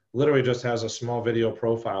that literally just has a small video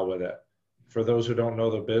profile with it for those who don't know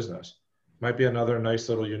the business. Might be another nice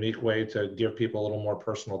little unique way to give people a little more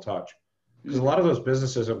personal touch. Because a lot of those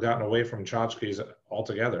businesses have gotten away from tchotchkes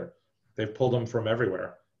altogether. They've pulled them from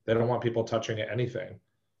everywhere. They don't want people touching anything.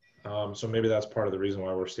 So maybe that's part of the reason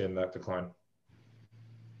why we're seeing that decline.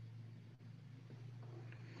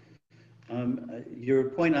 Your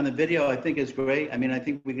point on the video, I think, is great. I mean, I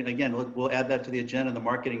think we can, again, we'll add that to the agenda in the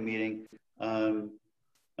marketing meeting.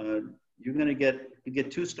 You're going to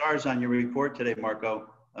get 2 stars on your report today, Marco.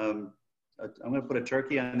 I'm going to put a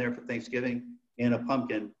turkey on there for Thanksgiving and a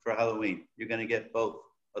pumpkin for Halloween. You're going to get both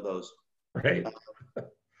of those. Right.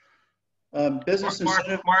 Business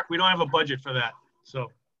incentive. Mark, we don't have a budget for that, so.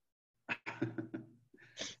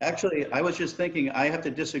 Actually, I was just thinking, I have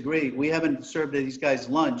to disagree. We haven't served these guys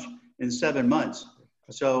lunch in 7 months.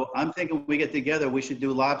 So I'm thinking we get together, we should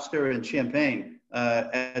do lobster and champagne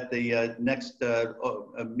at the next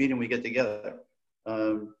meeting we get together.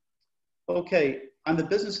 Okay, on the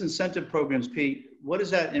business incentive programs, Pete, what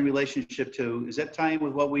is that in relationship to? Is that tying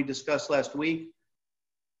with what we discussed last week?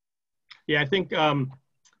 Yeah, I think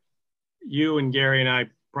you and Gary and I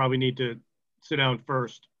probably need to sit down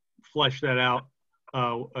first, flesh that out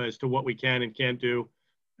as to what we can and can't do,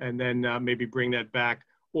 and then maybe bring that back.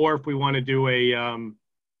 Or if we want to do a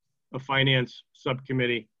finance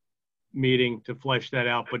subcommittee meeting to flesh that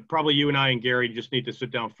out. But probably you and I and Gary just need to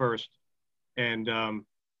sit down first and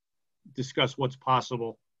discuss what's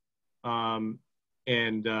possible, and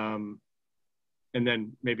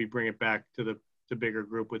then maybe bring it back to the bigger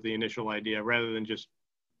group with the initial idea, rather than just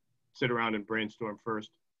sit around and brainstorm first.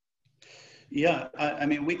 Yeah, I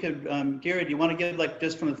mean, we could, Gary, do you want to give like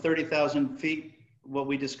just from the 30,000 feet, what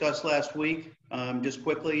we discussed last week, just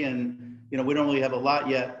quickly? And, you know, we don't really have a lot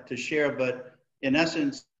yet to share, but in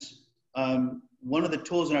essence, one of the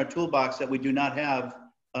tools in our toolbox that we do not have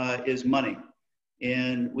is money.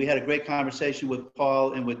 And we had a great conversation with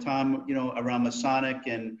Paul and with Tom, you know, around Masonic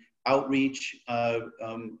and outreach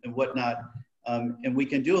and whatnot. And we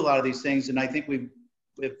can do a lot of these things. And I think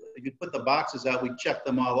if you put the boxes out, we check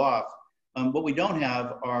them all off. What we don't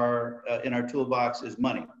have are in our toolbox is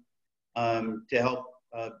money to help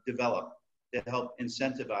develop, to help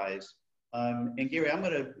incentivize. And Gary, I'm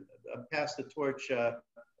going to pass the torch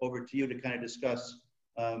over to you to kind of discuss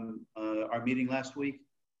our meeting last week,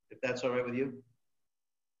 if that's all right with you.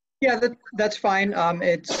 Yeah, that's fine.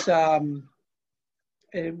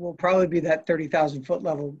 It will probably be that 30,000 foot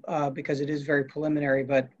level because it is very preliminary,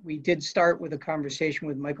 but we did start with a conversation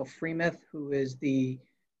with Michael Freemuth, who is the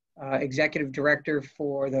Executive Director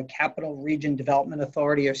for the Capital Region Development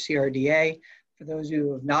Authority, or CRDA. For those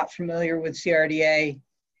who are not familiar with CRDA,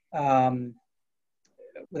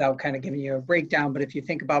 without kind of giving you a breakdown, but if you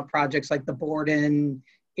think about projects like the Borden,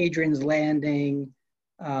 Adrian's Landing,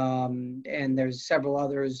 and there's several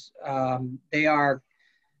others, they are,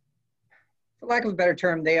 for lack of a better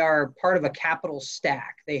term, they are part of a capital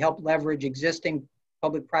stack. They help leverage existing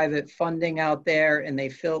public-private funding out there, and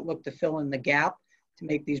they look to fill in the gap to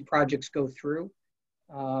make these projects go through.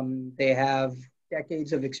 They have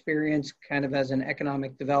decades of experience kind of as an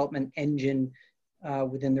economic development engine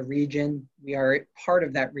within the region. We are part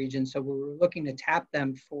of that region, so we're looking to tap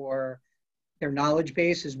them for their knowledge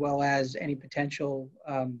base as well as any potential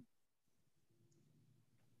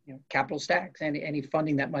capital stacks, any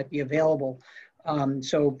funding that might be available.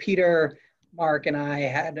 So Peter, Mark, and I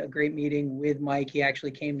had a great meeting with Mike. He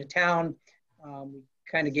actually came to town. We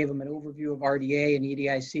kind of gave him an overview of RDA and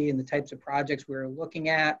EDIC and the types of projects we were looking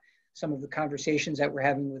at, some of the conversations that we're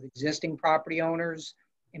having with existing property owners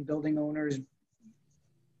and building owners,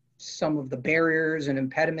 some of the barriers and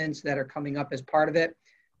impediments that are coming up as part of it,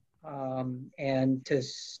 and to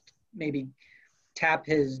maybe tap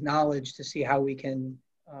his knowledge to see how we can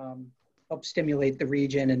help stimulate the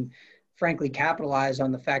region and frankly capitalize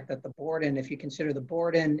on the fact that the Borden, if you consider the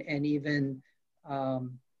Borden and even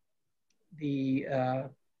the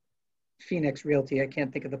Phoenix Realty, I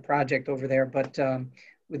can't think of the project over there, but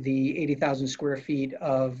with the 80,000 square feet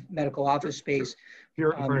of medical office space.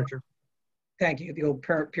 Puritan Furniture. Thank you, the old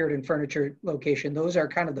Puritan Furniture location. Those are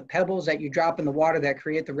kind of the pebbles that you drop in the water that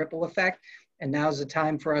create the ripple effect. And now's the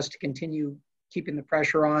time for us to continue keeping the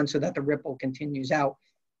pressure on so that the ripple continues out.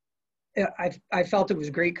 I felt it was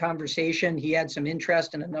a great conversation. He had some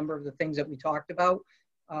interest in a number of the things that we talked about.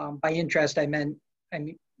 By interest, I mean,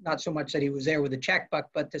 not so much that he was there with a checkbook,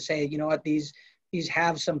 but to say, you know what, these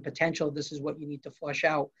have some potential. This is what you need to flush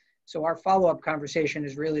out. So our follow-up conversation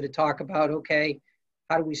is really to talk about, okay,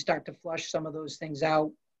 how do we start to flush some of those things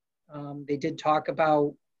out? They did talk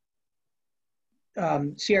about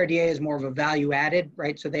CRDA is more of a value added,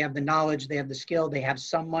 right? So they have the knowledge, they have the skill, they have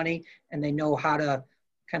some money, and they know how to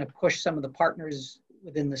kind of push some of the partners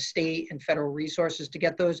within the state and federal resources to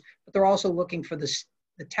get those. But they're also looking for the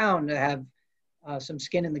town to have some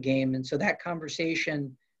skin in the game. And so that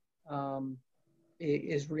conversation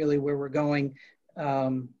is really where we're going.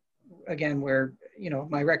 Again, where, you know,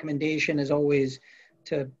 my recommendation is always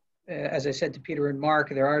to, as I said to Peter and Mark,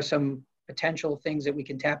 there are some potential things that we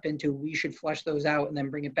can tap into. We should flush those out and then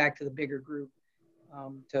bring it back to the bigger group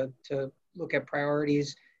to look at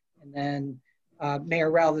priorities. And then Mayor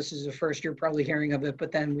Rowell, this is the first you're probably hearing of it,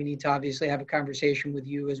 but then we need to obviously have a conversation with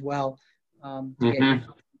you as well to get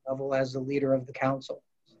your level as the leader of the council.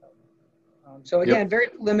 So again, very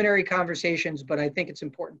preliminary conversations, but I think it's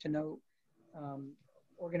important to note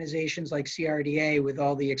organizations like CRDA with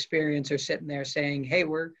all the experience are sitting there saying, hey,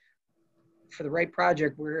 we're, for the right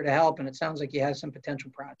project, we're here to help. And it sounds like you have some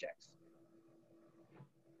potential projects.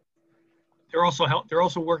 They're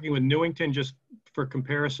also working with Newington just for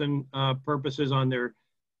comparison purposes on their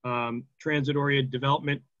transit-oriented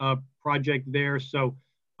development project there. So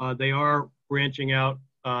they are branching out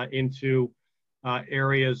into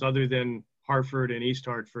areas other than Hartford and East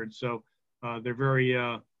Hartford. So they're very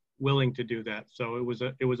willing to do that. So it was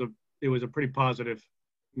a pretty positive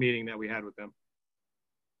meeting that we had with them.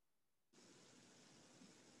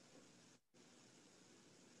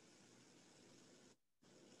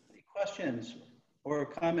 Any questions or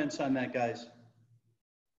comments on that, guys?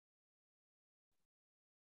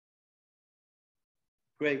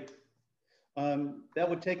 Great. That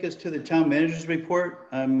would take us to the town manager's report.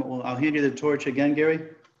 Well, I'll hand you the torch again, Gary.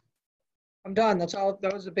 I'm done. That's all.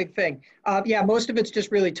 That was a big thing. Yeah, most of it's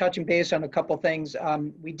just really touching base on a couple things.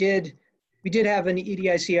 We did have an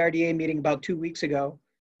EDIC RDA meeting about 2 weeks ago.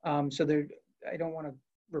 So there, I don't want to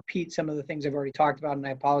repeat some of the things I've already talked about, and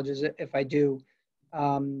I apologize if I do.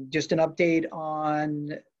 Just an update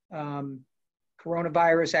on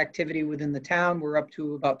coronavirus activity within the town. We're up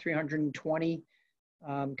to about 320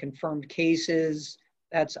 confirmed cases.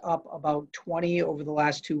 That's up about 20 over the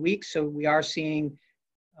last 2 weeks. So we are seeing,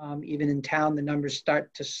 even in town, the numbers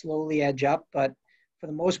start to slowly edge up. But for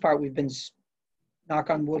the most part, we've been, knock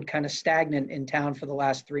on wood, kind of stagnant in town for the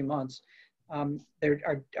last 3 months.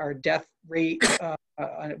 Our death rate,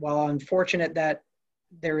 while unfortunate that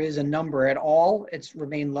there is a number at all, it's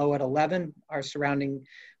remained low at 11. Our surrounding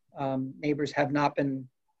neighbors have not been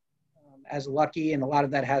as lucky, and a lot of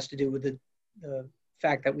that has to do with the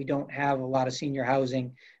fact that we don't have a lot of senior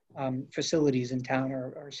housing facilities in town,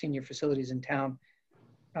 or senior facilities in town.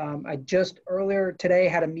 I just earlier today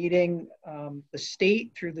had a meeting. The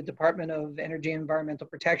state, through the Department of Energy and Environmental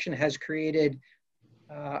Protection, has created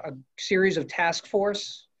a series of task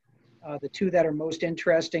force. The two that are most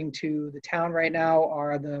interesting to the town right now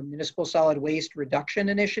are the Municipal Solid Waste Reduction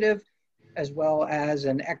Initiative, as well as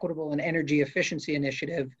an Equitable and Energy Efficiency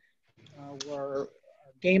Initiative, where our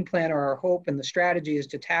game plan, or our hope and the strategy, is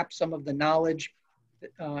to tap some of the knowledge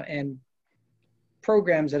and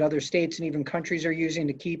programs that other states and even countries are using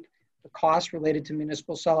to keep the costs related to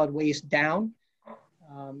municipal solid waste down.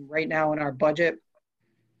 Right now in our budget,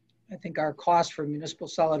 I think our costs for municipal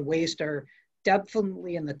solid waste are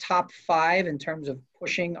definitely in the top 5 in terms of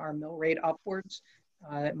pushing our mill rate upwards.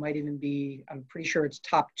 It might even be, I'm pretty sure it's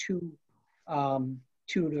top 2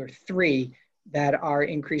 or 3 that are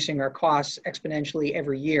increasing our costs exponentially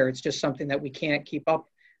every year. It's just something that we can't keep up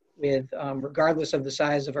with, regardless of the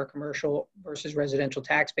size of our commercial versus residential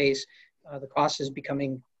tax base. The cost is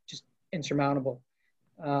becoming just insurmountable.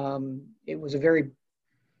 It was a very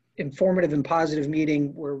informative and positive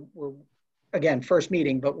meeting. We're again, first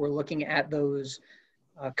meeting, but we're looking at those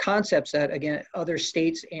concepts that, again, other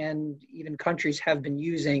states and even countries have been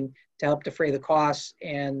using to help defray the costs.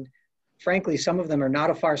 And frankly, some of them are not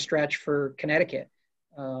a far stretch for Connecticut,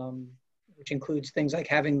 which includes things like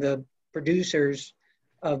having the producers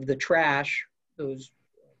of the trash, those,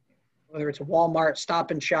 whether it's a Walmart,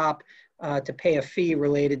 Stop and Shop, to pay a fee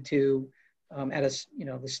related to, at a,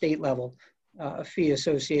 the state level, a fee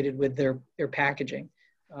associated with their packaging.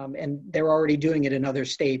 And they're already doing it in other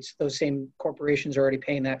states. Those same corporations are already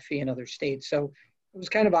paying that fee in other states. So it was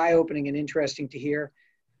kind of eye-opening and interesting to hear.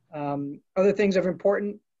 Other things of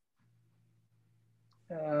important,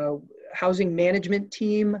 housing management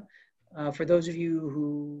team. For those of you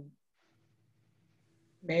who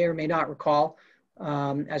may or may not recall,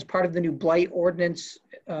 as part of the new blight ordinance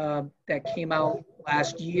that came out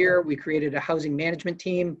last year, we created a housing management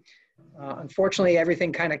team. Unfortunately,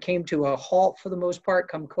 everything kind of came to a halt for the most part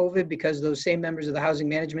come COVID, because those same members of the housing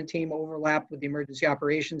management team overlap with the Emergency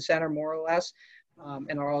Operations Center, more or less,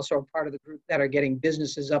 and are also a part of the group that are getting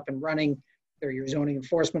businesses up and running. They're your zoning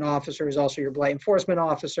enforcement officers, also your blight enforcement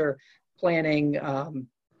officer, planning,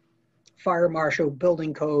 fire marshal,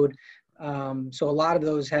 building code. So a lot of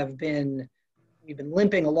those we've been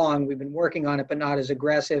limping along. We've been working on it, but not as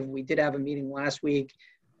aggressive. We did have a meeting last week,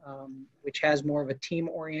 which has more of a team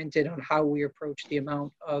oriented on how we approach the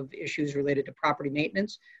amount of issues related to property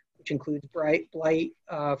maintenance, which includes blight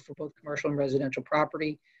for both commercial and residential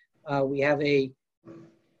property. We have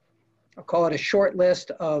I'll call it a short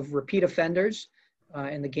list of repeat offenders.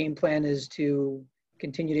 And the game plan is to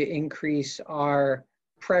continue to increase our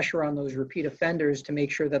pressure on those repeat offenders to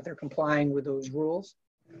make sure that they're complying with those rules.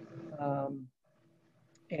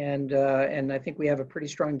 And I think we have a pretty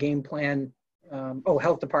strong game plan.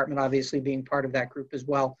 Health department obviously being part of that group as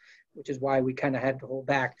well, which is why we kind of had to hold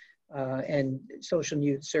back. And social and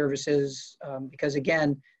youth services, because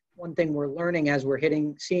again, one thing we're learning as we're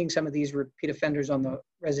seeing some of these repeat offenders on the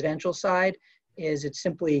residential side is it's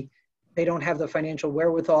simply, they don't have the financial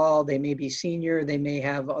wherewithal. They may be senior, they may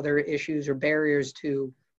have other issues or barriers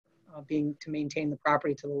to maintain the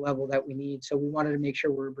property to the level that we need. So we wanted to make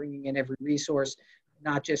sure we're bringing in every resource,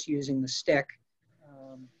 not just using the stick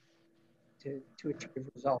to achieve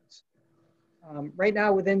results. Right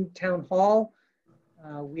now within Town Hall,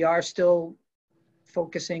 we are still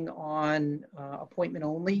focusing on appointment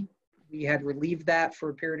only. We had relieved that for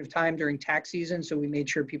a period of time during tax season, so we made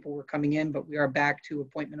sure people were coming in, but we are back to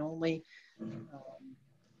appointment only.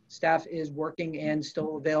 Staff is working and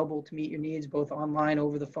still available to meet your needs, both online,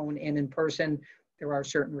 over the phone, and in person. There are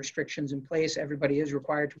certain restrictions in place. Everybody is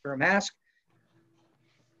required to wear a mask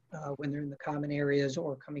when they're in the common areas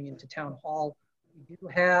or coming into Town Hall. We do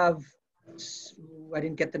have, I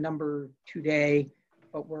didn't get the number today,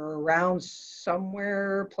 but we're around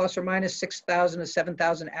somewhere plus or minus 6,000 to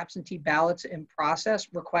 7,000 absentee ballots in process,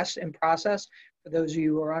 requests in process. For those of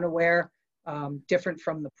you who are unaware, different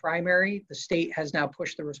from the primary, the state has now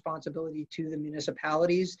pushed the responsibility to the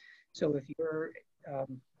municipalities. So if you're,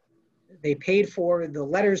 they paid for the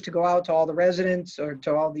letters to go out to all the residents or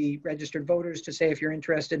to all the registered voters to say, if you're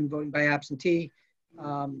interested in voting by absentee,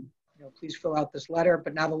 please fill out this letter.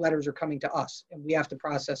 But now the letters are coming to us and we have to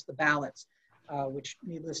process the ballots. Which,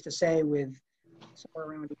 needless to say, with somewhere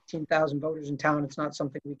around 18,000 voters in town, it's not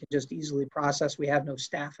something we can just easily process. We have no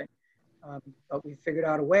staffing. But we've figured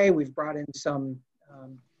out a way. We've brought in some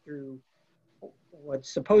through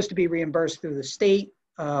what's supposed to be reimbursed through the state,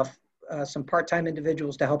 some part-time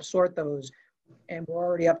individuals to help sort those. And we're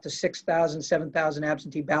already up to 6,000, 7,000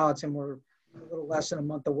 absentee ballots, and we're a little less than a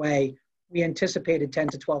month away. We anticipated 10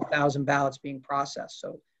 to 12,000 ballots being processed.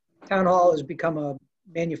 So Town Hall has become a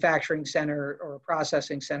manufacturing center or a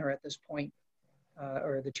processing center at this point,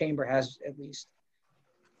 or the chamber has at least.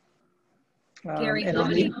 Gary,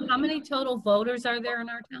 how many total voters are there in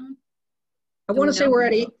our town? I want to say we're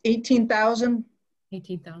at 18,000.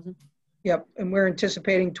 18,000. Yep, and we're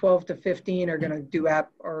anticipating 12 to 15 are going to do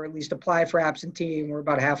or at least apply for absentee, and we're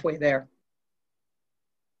about halfway there.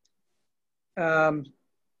 A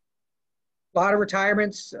lot of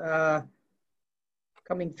retirements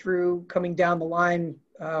coming down the line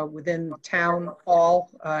within Town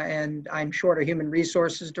Hall, and I'm short a human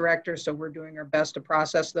resources director, so we're doing our best to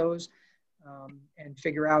process those and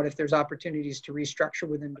figure out if there's opportunities to restructure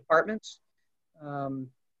within departments.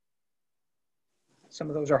 Some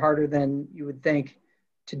of those are harder than you would think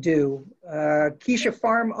to do. Keisha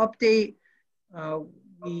Farm update,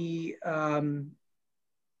 we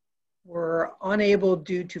were unable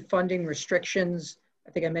due to funding restrictions.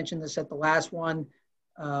 I think I mentioned this at the last one.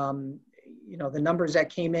 The numbers that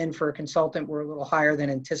came in for a consultant were a little higher than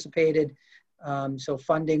anticipated. So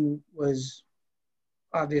funding was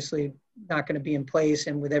obviously not going to be in place.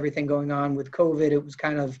 And with everything going on with COVID, it was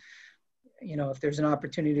kind of, if there's an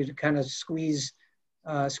opportunity to kind of squeeze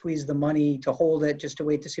the money to hold it just to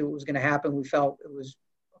wait to see what was going to happen, we felt it was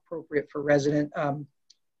appropriate for resident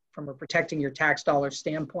from a protecting your tax dollar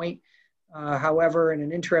standpoint. However, in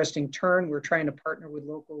an interesting turn, we're trying to partner with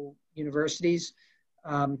local universities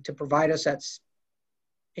to provide us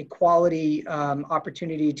a quality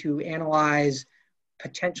opportunity to analyze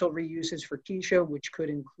potential reuses for Keisha, which could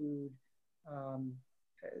include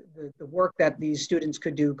the work that these students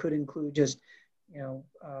could do could include just,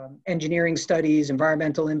 engineering studies,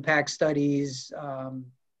 environmental impact studies,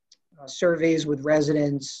 surveys with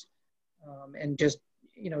residents, and just,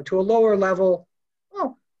 to a lower level,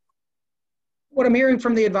 well, What I'm hearing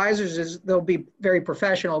from the advisors is they'll be very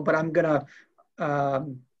professional, but I'm gonna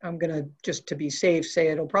just to be safe say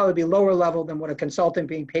it'll probably be lower level than what a consultant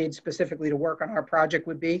being paid specifically to work on our project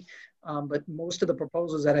would be. But most of the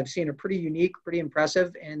proposals that I've seen are pretty unique, pretty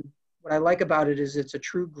impressive. And what I like about it is it's a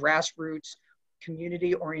true grassroots,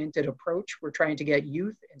 community-oriented approach. We're trying to get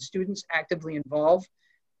youth and students actively involved.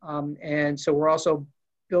 And so we're also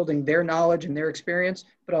building their knowledge and their experience,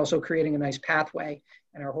 but also creating a nice pathway.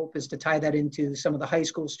 And our hope is to tie that into some of the high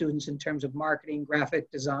school students in terms of marketing, graphic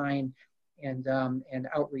design, and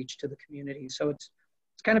outreach to the community. So it's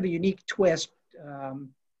kind of a unique twist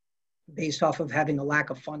based off of having a lack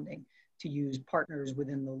of funding to use partners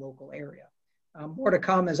within the local area. More to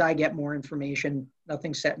come as I get more information.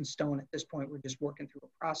 Nothing set in stone at this point. We're just working through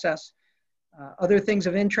a process. Other things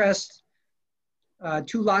of interest,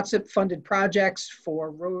 2 lots of funded projects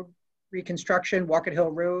for road reconstruction. Walker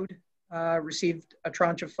Hill Road received a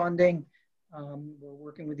tranche of funding. We're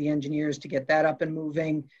working with the engineers to get that up and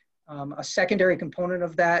moving. A secondary component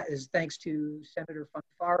of that is thanks to Senator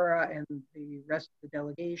Fonfara and the rest of the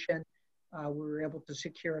delegation. We were able to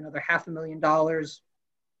secure another $500,000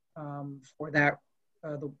 for that,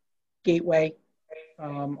 the gateway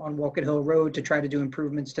on Walker Hill Road to try to do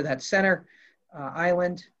improvements to that center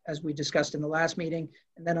island, as we discussed in the last meeting.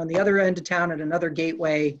 And then on the other end of town at another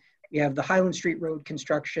gateway, we have the Highland Street Road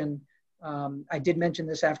construction. I did mention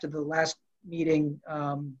this after the last meeting,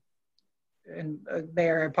 and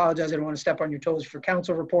Mayor, I apologize, I don't want to step on your toes for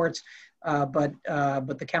council reports, but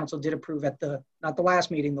the council did approve at not the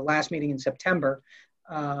last meeting in September,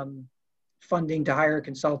 funding to hire a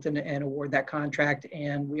consultant and award that contract,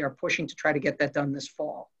 and we are pushing to try to get that done this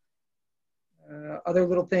fall. Other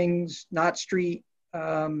little things, Knott Street,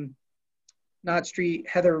 Heather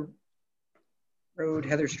Road,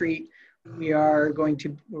 Heather Street. We're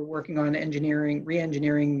working on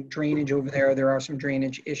re-engineering drainage over there. There are some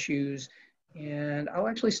drainage issues, and I'll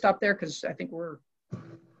actually stop there because I think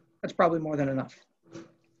that's probably more than enough.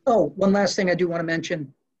 Oh, one last thing I do want to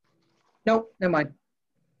mention. Nope, never mind.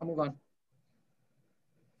 I'll move on.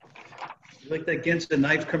 Like that Ginza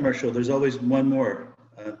knife commercial, there's always one more.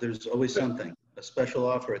 There's always something, a special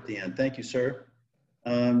offer at the end. Thank you, sir.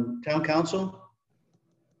 Town council?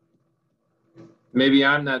 Maybe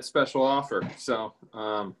I'm that special offer. So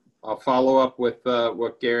I'll follow up with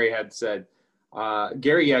what Gary had said.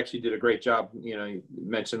 Gary actually did a great job. You know, he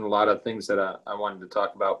mentioned a lot of things that I wanted to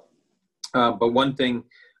talk about. But one thing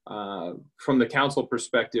from the council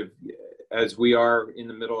perspective, as we are in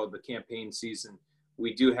the middle of the campaign season,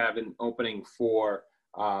 we do have an opening for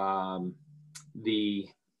the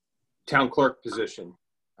town clerk position.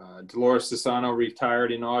 Dolores Sassano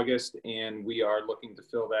retired in August, and we are looking to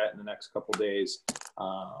fill that in the next couple days,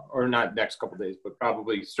 or not next couple days, but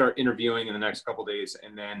probably start interviewing in the next couple days,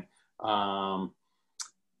 and then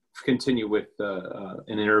continue with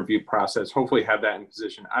an interview process. Hopefully have that in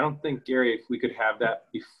position. I don't think, Gary, if we could have that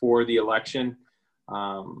before the election,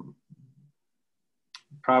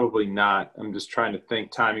 probably not. I'm just trying to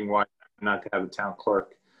think timing wise, not to have the town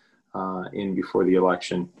clerk in before the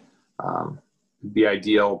election. Be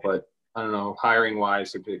ideal, but I don't know, hiring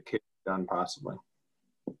wise, if it could be done possibly.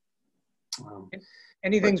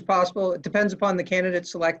 Anything's possible. It depends upon the candidate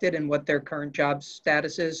selected and what their current job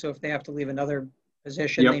status is. So if they have to leave another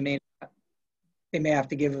position, yep. they may have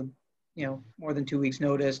to give more than 2 weeks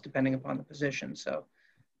notice, depending upon the position. So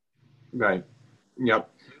right. Yep.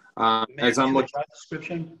 As I'm looking at job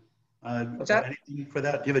description, what's that? Anything for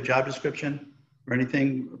that? Do you have a job description or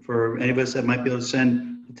anything for any of us that might be able to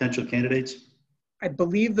send potential candidates? I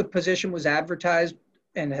believe the position was advertised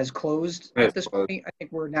and has closed at this point. I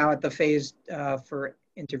think we're now at the phase for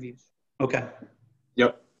interviews. Okay.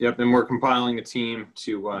 Yep. And we're compiling a team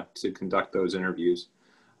to conduct those interviews.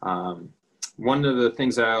 One of the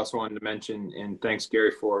things that I also wanted to mention, and thanks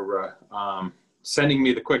Gary for sending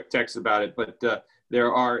me the quick text about it, but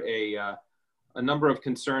there are a number of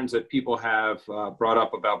concerns that people have brought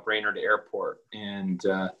up about Brainerd Airport, and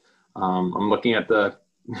I'm looking at the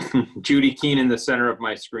Judy Keene in the center of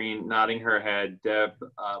my screen, nodding her head. Deb,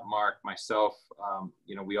 Mark, myself,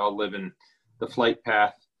 we all live in the flight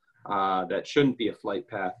path that shouldn't be a flight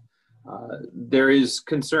path. There is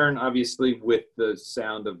concern, obviously, with the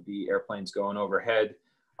sound of the airplanes going overhead.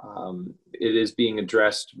 It is being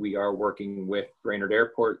addressed. We are working with Brainerd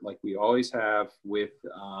Airport, like we always have, with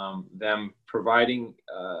them providing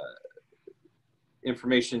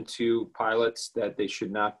information to pilots that they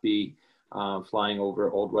should not be flying over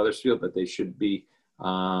Old Weathersfield, that they should be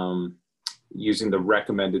using the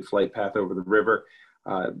recommended flight path over the river.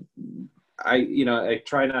 I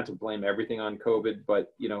try not to blame everything on COVID,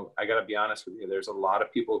 but, I got to be honest with you. There's a lot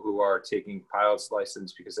of people who are taking pilot's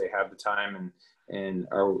license because they have the time and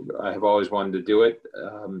have always wanted to do it.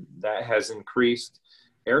 That has increased.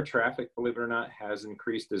 Air traffic, believe it or not, has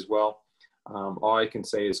increased as well. All I can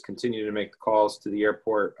say is continue to make the calls to the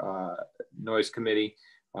airport noise committee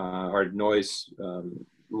or noise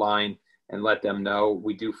line and let them know.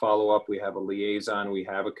 We do follow up. We have a liaison. We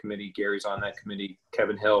have a committee. Gary's on that committee.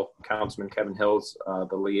 Kevin Hill, Councilman Kevin Hill's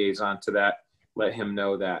the liaison to that. Let him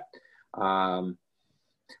know that.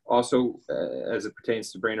 Also, as it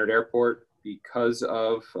pertains to Brainerd Airport, because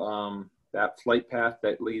of that flight path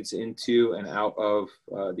that leads into and out of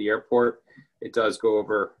the airport, it does go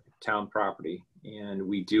over town property. And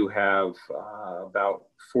we do have about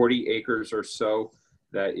 40 acres or so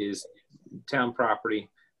that is town property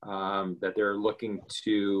that they're looking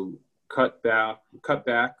to cut back,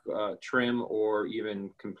 trim, or even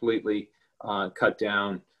completely cut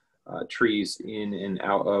down trees in and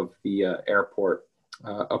out of the airport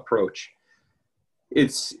approach.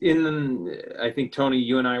 It's I think, Tony,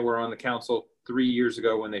 you and I were on the council 3 years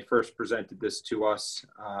ago when they first presented this to us.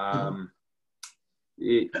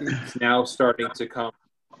 It's now starting to come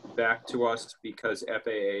back to us because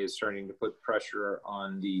FAA is starting to put pressure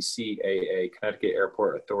on the CAA, Connecticut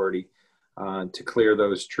Airport Authority, to clear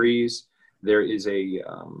those trees. There is a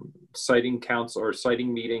siting council or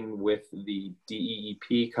siting meeting with the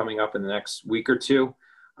DEEP coming up in the next week or two,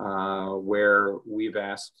 where we've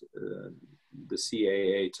asked the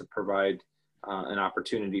CAA to provide an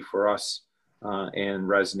opportunity for us and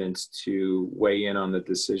residents to weigh in on the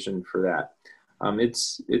decision for that.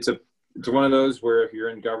 It's one of those where if you're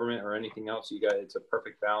in government or anything else, it's a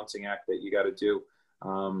perfect balancing act that you got to do.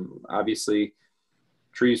 Obviously,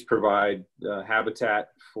 trees provide habitat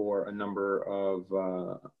for a number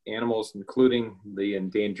of animals, including the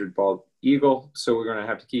endangered bald eagle. So we're going to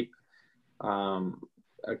have to keep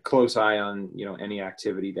a close eye on any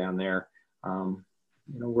activity down there.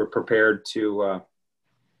 We're prepared to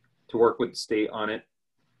work with the state on it,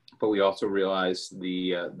 but we also realize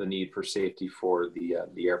the need for safety for the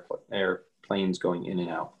airplanes going in and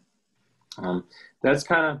out. That's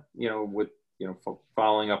kind of with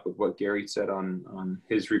following up with what Gary said on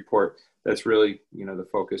his report. That's really the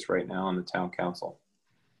focus right now on the town council.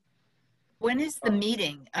 When is the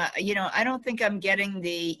meeting? I don't think I'm getting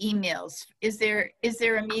the emails. Is there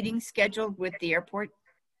a meeting scheduled with the airport?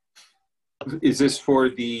 Is this for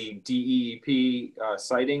the DEEP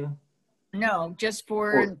siting? No, just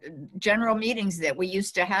for general meetings that we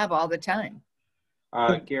used to have all the time.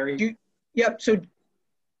 Gary? Yep. So,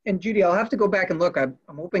 and Judy, I'll have to go back and look. I'm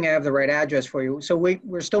hoping I have the right address for you. So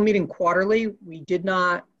we're still meeting quarterly. We did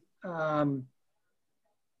not, I'm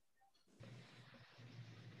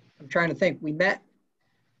trying to think. I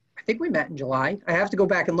think we met in July. I have to go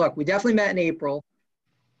back and look. We definitely met in April.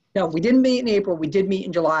 No, we didn't meet in April. We did meet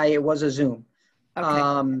in July. It was a Zoom.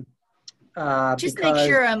 Okay. Just make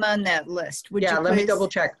sure I'm on that list. Would you let me please? double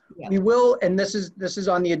check. Yeah. We will, and this is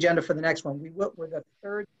on the agenda for the next one. We're the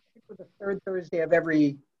third Thursday of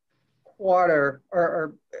every quarter,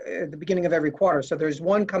 or at the beginning of every quarter. So there's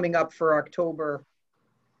one coming up for October.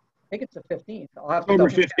 I think it's the 15th. I'll have to October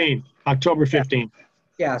 15th. October 15th.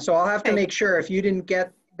 Yeah. So I'll have to make sure if you didn't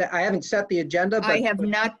get that. I haven't set the agenda. But, I have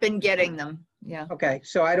not been getting them. Yeah. Okay.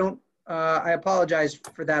 So I don't. I apologize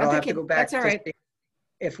for that. I'll have to go back. That's all right.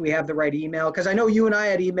 If we have the right email, because I know you and I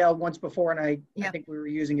had emailed once before, and I think we were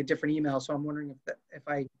using a different email. So I'm wondering if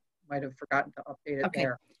I might have forgotten to update it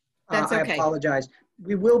there. That's okay. I apologize.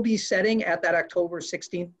 We will be setting at that October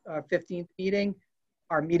 16th, 15th meeting,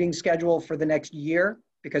 our meeting schedule for the next year,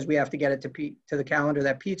 because we have to get it to the calendar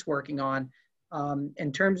that Pete's working on.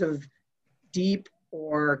 In terms of DEEP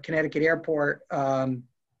or Connecticut Airport,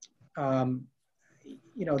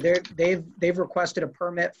 they've requested a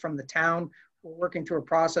permit from the town. We're working through a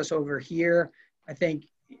process over here. I think,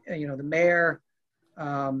 the mayor,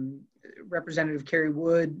 Representative Kerry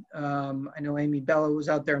Wood, I know Amy Bello was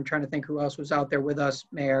out there. I'm trying to think who else was out there with us,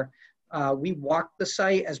 Mayor. We walked the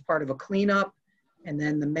site as part of a cleanup, and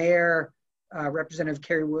then the mayor, Representative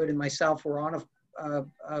Kerry Wood, and myself were on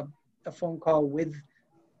a phone call with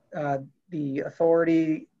the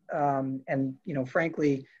authority. And,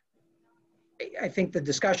 frankly, I think the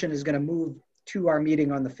discussion is going to move to our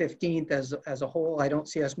meeting on the 15th as a whole. I don't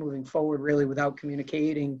see us moving forward really without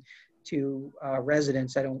communicating to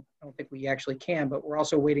residents. I don't think we actually can, but we're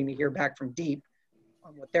also waiting to hear back from DEEP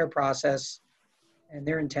on what their process and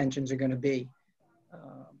their intentions are going to be.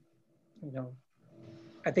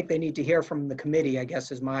 I think they need to hear from the committee, I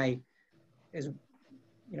guess, I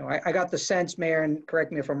got the sense, Mayor, and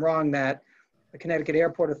correct me if I'm wrong, that the Connecticut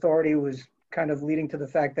Airport Authority was kind of leading to the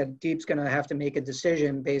fact that DEEP's going to have to make a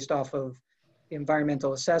decision based off of the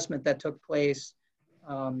environmental assessment that took place.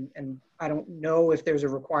 And I don't know if there's a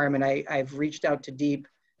requirement. I've reached out to DEEP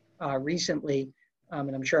recently,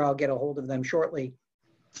 and I'm sure I'll get a hold of them shortly.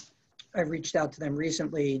 I've reached out to them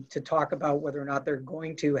recently to talk about whether or not they're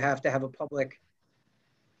going to have a public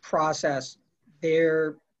process.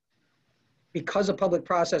 Because a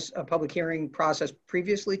public hearing process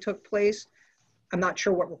previously took place, I'm not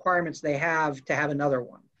sure what requirements they have to have another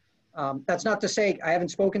one. That's not to say I haven't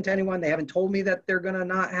spoken to anyone. They haven't told me that they're going to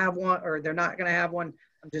not have one or they're not going to have one.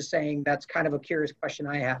 I'm just saying that's kind of a curious question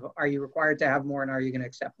I have. Are you required to have more, and are you going to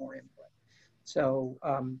accept more input? So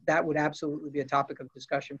that would absolutely be a topic of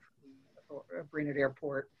discussion for the Brainerd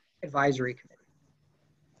Airport Advisory Committee.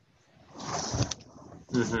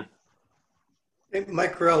 Mm-hmm. Hey,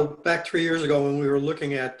 Mike Correll, back 3 years ago when we were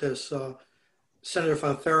looking at this, Senator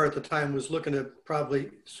Fanfara at the time was looking to probably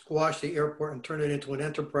squash the airport and turn it into an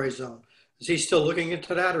enterprise zone. Is he still looking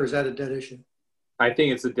into that, or is that a dead issue? I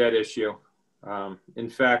think it's a dead issue. In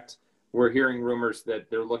fact, we're hearing rumors that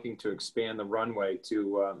they're looking to expand the runway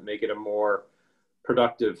to make it a more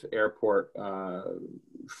productive airport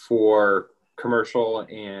for commercial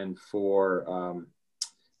and for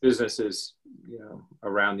businesses,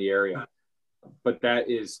 around the area. But that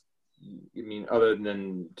is, I mean, other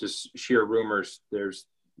than just sheer rumors,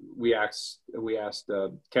 we asked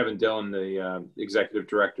Kevin Dillon, the executive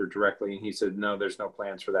director, directly, and he said, no, there's no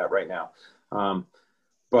plans for that right now.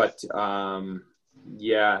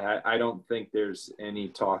 Yeah, I don't think there's any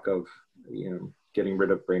talk of, getting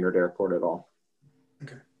rid of Brainerd Airport at all.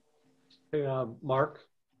 Okay. Hey, Mark.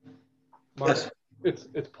 Yes.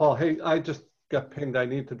 It's Paul. Hey, I just got pinged. I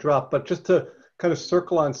need to drop, but just to kind of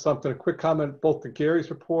circle on something, a quick comment, both to Gary's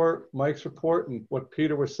report, Mike's report, and what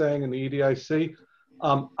Peter was saying in the EDIC.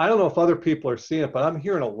 I don't know if other people are seeing it, but I'm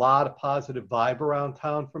hearing a lot of positive vibe around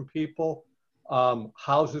town from people.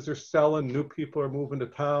 Houses are selling, new people are moving to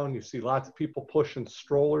town. You see lots of people pushing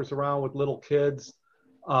strollers around with little kids.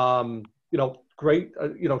 Great,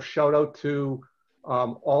 shout out to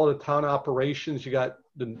all of the town operations. You got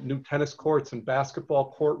the new tennis courts and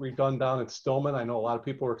basketball court redone down in Stillman. I know a lot of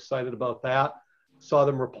people are excited about that. Saw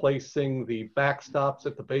them replacing the backstops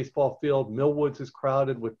at the baseball field. Millwoods is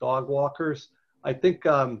crowded with dog walkers. I think,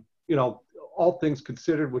 all things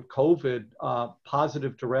considered with COVID,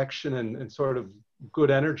 positive direction and sort of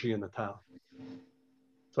good energy in the town.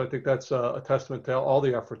 So I think that's a testament to all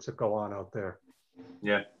the efforts that go on out there.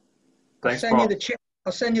 Yeah. Thanks, Paul.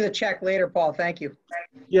 I'll send you the check later, Paul. Thank you.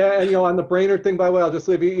 Yeah, and on the Brainerd thing, by the way, I'll just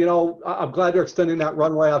leave you, I'm glad they're extending that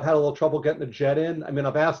runway. I've had a little trouble getting the jet in. I mean,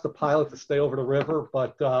 I've asked the pilot to stay over the river,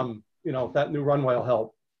 but, that new runway will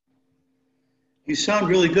help. You sound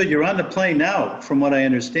really good. You're on the plane now, from what I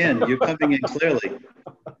understand. You're coming in clearly.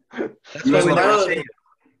 That's why we never see you.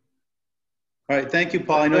 All right, thank you,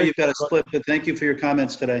 Paul. I know you've got a split, but thank you for your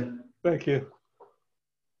comments today. Thank you.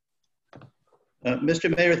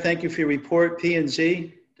 Mr. Mayor, thank you for your report.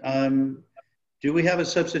 P&Z, do we have a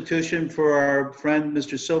substitution for our friend,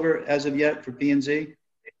 Mr. Silver, as of yet for P&Z?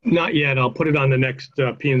 Not yet. I'll put it on the next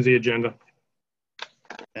P&Z agenda.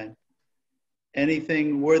 Okay.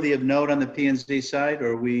 Anything worthy of note on the P&Z side,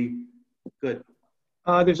 or are we good?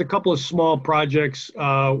 There's a couple of small projects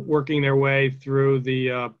working their way through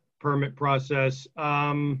the permit process.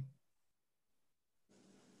 No,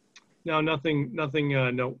 nothing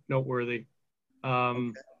noteworthy.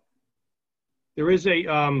 Okay. There is a,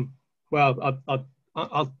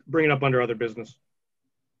 I'll bring it up under other business.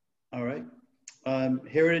 All right.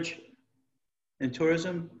 Heritage and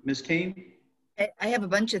Tourism, Ms. Kane? I have a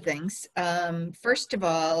bunch of things. First of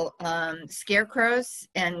all, scarecrows,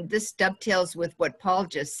 and this dovetails with what Paul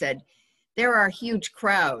just said. There are huge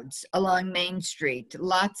crowds along Main Street,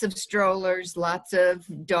 lots of strollers, lots of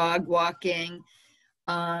dog walking,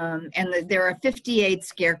 and there are 58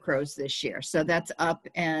 scarecrows this year. So that's up,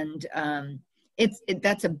 and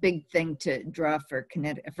that's a big thing to draw for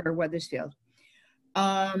Wethersfield.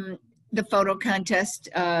 The photo contest,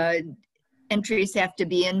 entries have to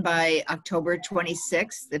be in by October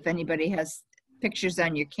 26th, if anybody has pictures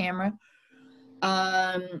on your camera.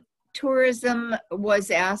 Tourism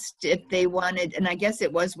was asked if they wanted, and I guess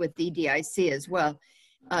it was with EDIC as well,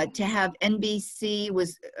 to have NBC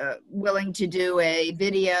was willing to do a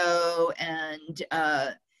video and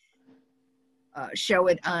show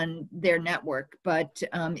it on their network, but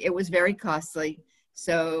it was very costly.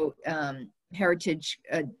 So Heritage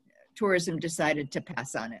Tourism decided to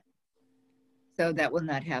pass on it. So that will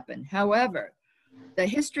not happen. However, the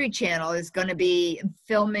History Channel is going to be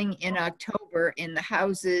filming in October in the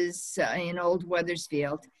houses in Old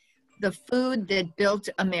Wethersfield. the food that built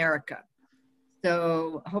America.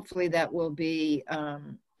 So hopefully that will be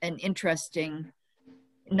an interesting,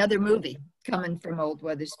 another movie coming from Old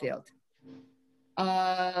Weathersfield.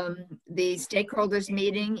 The stakeholders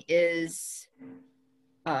meeting is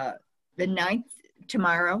the 9th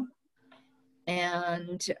tomorrow.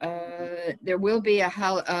 And there will be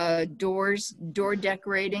a door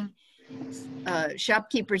decorating.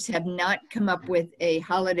 Shopkeepers have not come up with a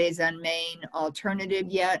Holidays on Main alternative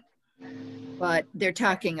yet, but they're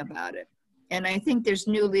talking about it. And I think there's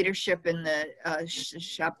new leadership in the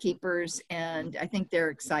shopkeepers, and I think they're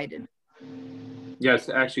excited. Yes,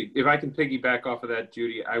 actually, if I can piggyback off of that,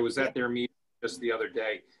 Judy, I was at their meeting just the other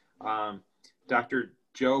day. Dr.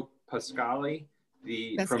 Joe Pascali,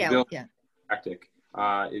 from Bill Tactic,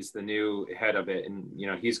 is the new head of it, and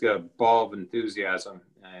he's got a ball of enthusiasm.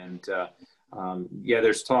 And yeah,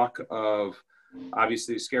 there's talk of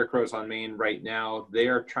obviously Scarecrows on Main right now. They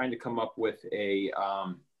are trying to come up with a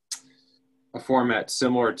format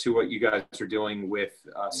similar to what you guys are doing with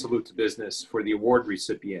Salute to Business for the award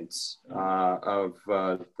recipients of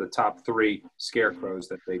the top 3 Scarecrows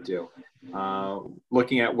that they do.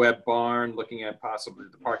 Looking at Webb Barn, looking at possibly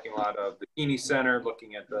the parking lot of the Keeney Center,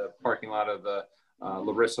 looking at the parking lot of the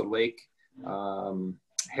Larissa Lake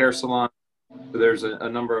hair salon. So there's a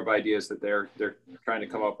number of ideas that they're trying to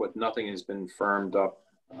come up with. Nothing has been firmed up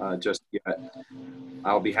just yet.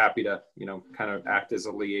 I'll be happy to, kind of act as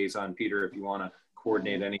a liaison, Peter, if you want to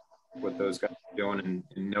coordinate any what those guys are doing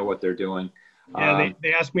and know what they're doing. Yeah,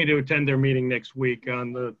 they asked me to attend their meeting next week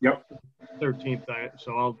on the 13th,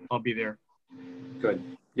 so I'll be there. Good.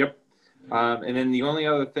 Yep. And then the only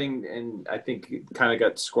other thing, and I think it kind of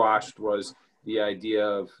got squashed, was the idea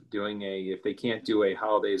of doing if they can't do a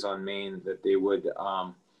Holidays on Main, that they would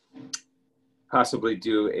possibly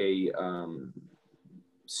do a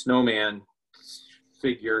snowman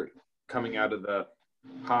figure coming out of the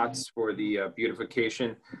pots for the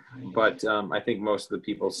beautification. But I think most of the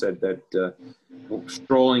people said that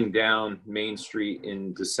strolling down Main Street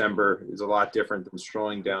in December is a lot different than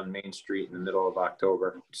strolling down Main Street in the middle of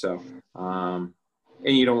October. So,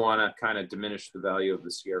 and you don't want to kind of diminish the value of the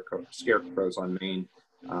scarecrows on Main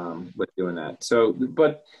with doing that. So,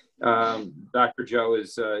 but Dr. Joe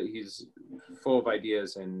is he's full of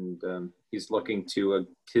ideas, and he's looking to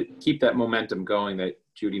keep that momentum going that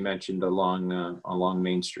Judy mentioned along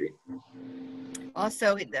Main Street.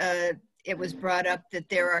 Also, it was brought up that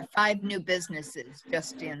there are 5 new businesses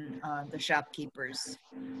just in the shopkeepers.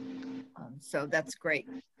 So that's great.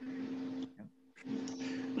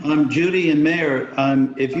 Judy and Mayor,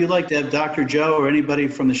 if you'd like to have Dr. Joe or anybody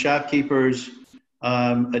from the shopkeepers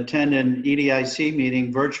attend an EDIC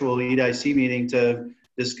meeting, virtual EDIC meeting, to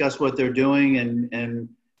discuss what they're doing, and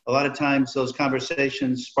a lot of times those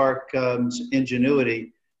conversations spark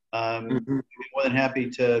ingenuity. We'd be more than happy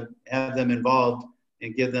to have them involved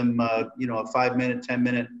and give them a 5-minute,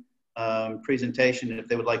 10-minute presentation if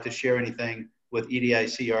they would like to share anything with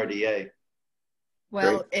EDIC RDA.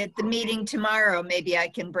 Well, at the meeting tomorrow, maybe I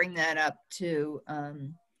can bring that up to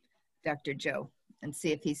Dr. Joe and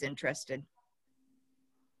see if he's interested.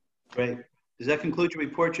 Great. Does that conclude your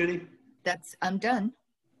report, Judy? I'm done.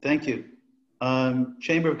 Thank you.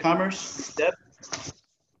 Chamber of Commerce, Deb?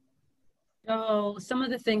 So some of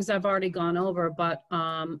the things I've already gone over, but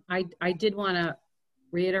I did want to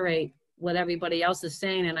reiterate what everybody else is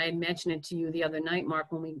saying, and I had mentioned it to you the other night,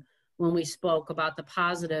 Mark, when we spoke about the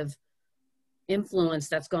positive influence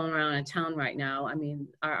that's going around in town right now. I mean,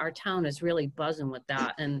 our town is really buzzing with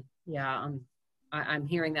that, and yeah, I'm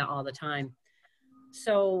hearing that all the time.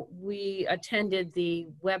 So we attended the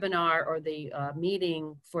webinar, or the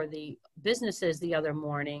meeting for the businesses the other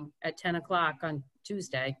morning at 10 o'clock on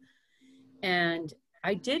Tuesday. And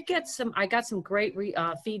I got some great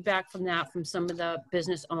feedback from that, from some of the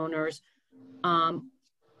business owners.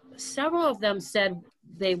 Several of them said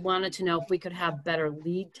they wanted to know if we could have better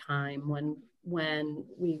lead time when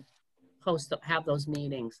we have those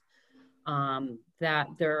meetings, that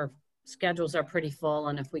their schedules are pretty full,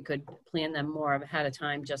 and if we could plan them more ahead of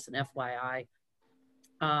time, just an FYI.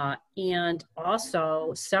 And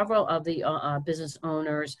also several of the business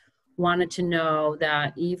owners wanted to know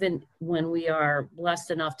that even when we are blessed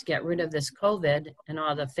enough to get rid of this COVID and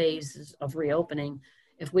all the phases of reopening,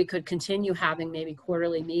 if we could continue having maybe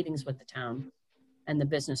quarterly meetings with the town and the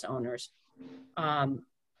business owners. I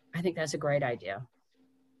think that's a great idea.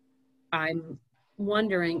 I'm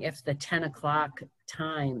wondering if the 10 o'clock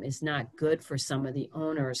time is not good for some of the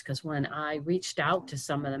owners, because when I reached out to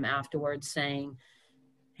some of them afterwards saying,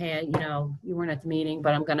 hey, you weren't at the meeting,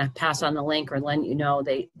 but I'm going to pass on the link or let you know,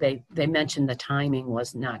 they mentioned the timing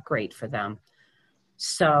was not great for them.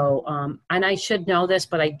 So, and I should know this,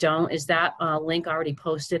 but I don't. Is that link already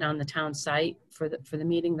posted on the town site for the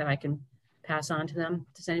meeting that I can pass on to them?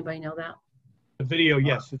 Does anybody know that? The video,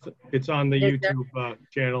 yes, it's on the Is there? YouTube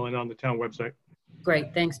channel and on the town website.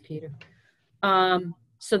 Great, thanks, Peter.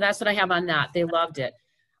 So that's what I have on that. They loved it.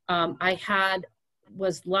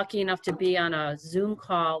 Was lucky enough to be on a Zoom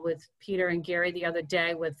call with Peter and Gary the other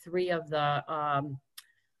day with 3 of the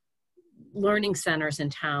learning centers in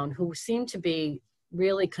town who seem to be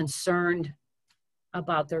really concerned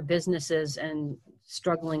about their businesses and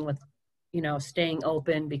struggling with, you know, staying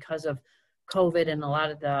open because of COVID and a lot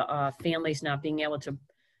of the families not being able to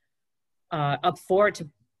afford to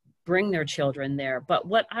bring their children there. But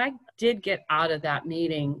what I did get out of that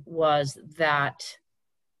meeting was that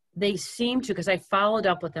they seemed to, because I followed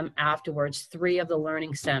up with them afterwards, 3 of the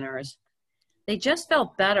learning centers, they just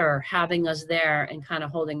felt better having us there and kind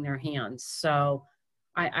of holding their hands. So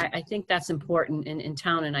I think that's important in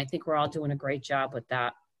town, and I think we're all doing a great job with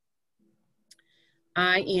that.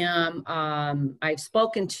 I've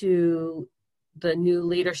spoken to the new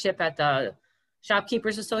leadership at the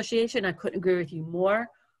Shopkeepers Association. I couldn't agree with you more.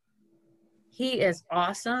 He is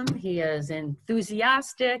awesome. He is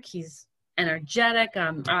enthusiastic. He's energetic.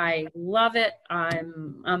 I love it.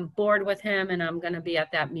 I'm bored with him, and I'm going to be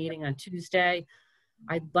at that meeting on Tuesday.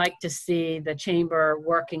 I'd like to see the chamber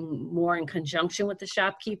working more in conjunction with the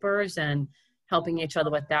shopkeepers and helping each other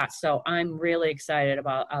with that. So I'm really excited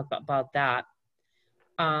about that.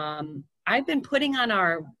 I've been putting on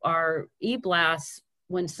our e-blasts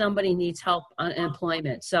when somebody needs help on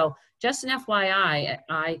employment. So just an FYI,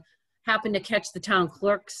 I happened to catch the town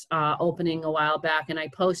clerk's opening a while back, and I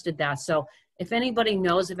posted that. So if anybody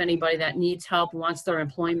knows of anybody that needs help, wants their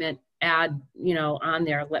employment ad, you know, on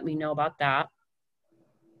there, let me know about that.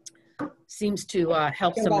 Seems to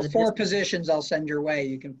help some of the 4 positions I'll send your way.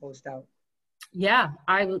 You can post out. Yeah,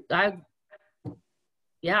 I'm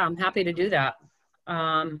happy to do that.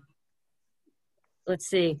 Let's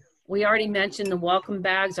see. We already mentioned the welcome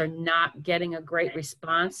bags are not getting a great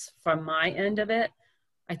response from my end of it.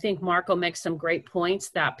 I think Marco makes some great points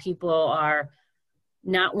that people are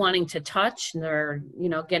not wanting to touch. And they're, you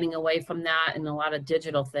know, getting away from that, and a lot of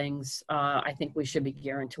digital things. I think we should be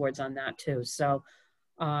gearing towards on that too. So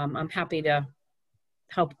I'm happy to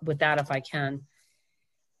help with that if I can.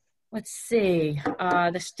 Let's see,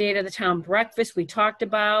 the state of the town breakfast we talked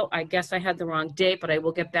about. I guess I had the wrong date, but I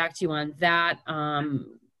will get back to you on that.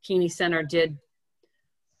 Keeney Center did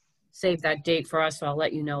save that date for us, so I'll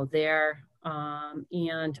let you know there.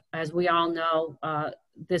 And as we all know,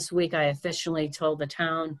 this week I officially told the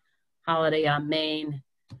town holiday on Main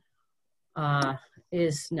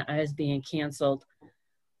is being canceled.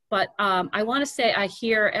 But I want to say, I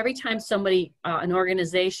hear every time somebody, an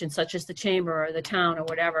organization such as the chamber or the town or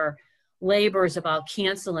whatever, labors about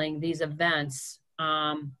canceling these events,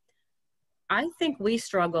 I think we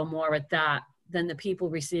struggle more with that than the people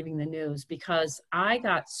receiving the news, because I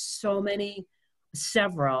got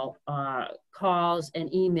several calls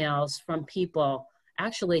and emails from people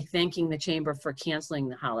actually thanking the chamber for canceling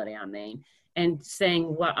the holiday on Main and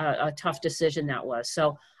saying what a tough decision that was.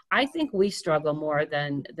 So I think we struggle more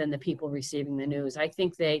than the people receiving the news. I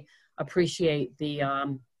think they appreciate the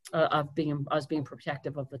us being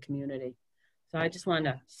protective of the community. So I just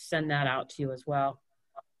wanted to send that out to you as well.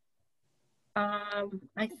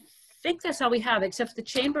 I think that's all we have, except the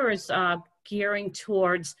chamber is gearing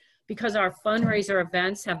towards, because our fundraiser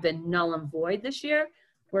events have been null and void this year,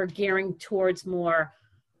 we're gearing towards more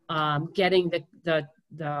getting the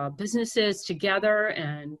businesses together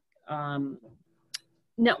and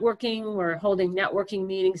networking. We're holding networking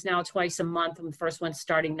meetings now twice a month, and the first one's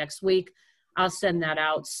starting next week. I'll send that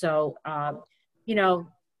out. So, you know,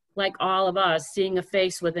 like all of us, seeing a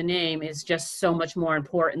face with a name is just so much more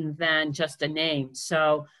important than just a name.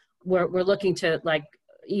 So we're looking to like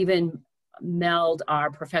even meld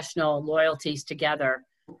our professional loyalties together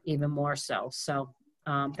even more so. So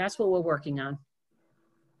that's what we're working on.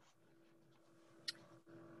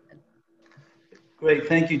 Great,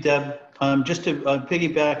 thank you, Deb. Just to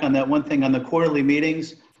piggyback on that one thing on the quarterly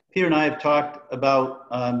meetings, Peter and I have talked about,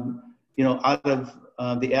 you know, out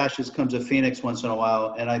of the ashes comes a phoenix once in a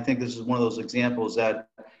while. And I think this is one of those examples that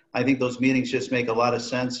I think those meetings just make a lot of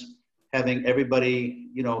sense. Having everybody,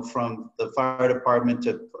 you know, from the fire department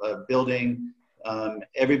to building,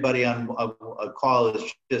 everybody on a call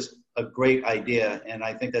is just a great idea. And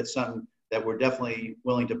I think that's something that we're definitely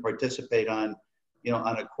willing to participate on, you know,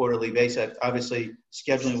 on a quarterly basis. Obviously,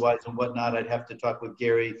 scheduling wise and whatnot, I'd have to talk with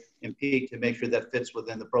Gary and Pete to make sure that fits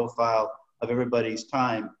within the profile of everybody's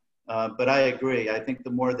time. But I agree. I think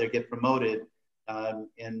the more they get promoted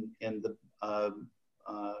in the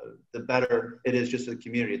the better it is just to the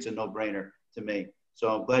community. It's a no-brainer to me. So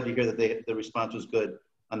I'm glad to hear that the response was good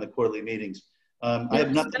on the quarterly meetings. I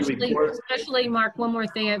have nothing to report. Especially, Mark, one more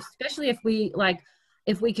thing, especially if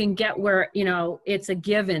we can get where, you know, it's a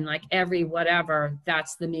given, like every whatever,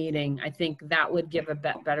 that's the meeting. I think that would give a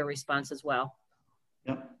better response as well.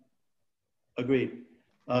 Yeah, agreed.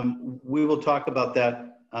 We will talk about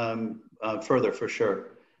that further for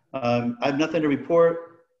sure. I have nothing to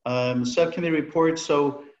report. Subcommittee reports.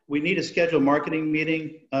 So we need to schedule a marketing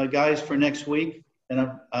meeting, guys, for next week. And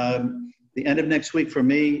the end of next week for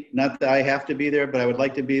me, not that I have to be there, but I would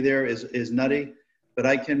like to be there, is nutty. But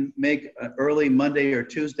I can make early Monday or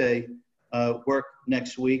Tuesday work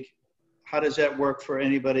next week. How does that work for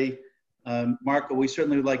anybody? Marco, we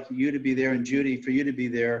certainly would like you to be there, and Judy, for you to be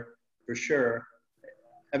there for sure.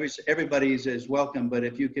 Everybody is welcome, but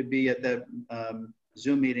if you could be at that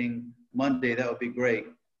Zoom meeting Monday, that would be great,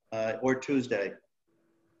 or Tuesday.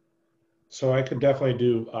 So I could definitely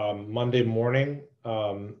do Monday morning.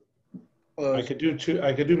 I could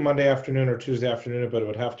do Monday afternoon or Tuesday afternoon, but it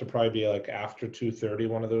would have to probably be like after 2:30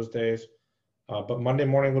 one of those days. But Monday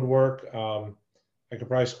morning would work. I could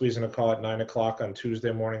probably squeeze in a call at 9 o'clock on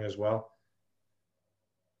Tuesday morning as well.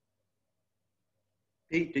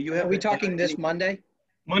 Pete, do you have? Are we talking this Monday?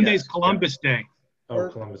 Monday's Columbus Day. Oh,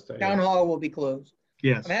 Columbus Day. Town hall will be closed.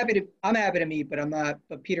 Yes. I'm happy to meet,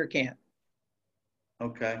 but Peter can't.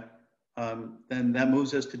 Okay. Then that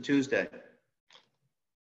moves us to Tuesday.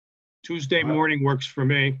 Tuesday morning works for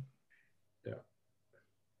me. Yeah.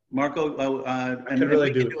 Marco, and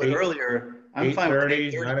really we can do do it earlier. I'm fine with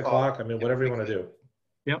 8:30, 9 o'clock. I mean, whatever you want to do.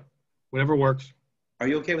 Yep. Whatever works. Are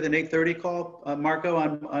you okay with an 8:30 call, Marco,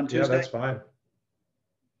 on Tuesday? Yeah, that's fine.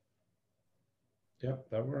 Yeah,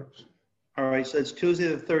 that works. All right, so it's Tuesday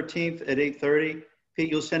the 13th at 8:30. Pete,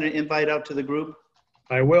 you'll send an invite out to the group?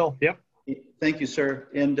 I will, yep. Thank you, sir.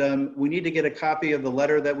 And we need to get a copy of the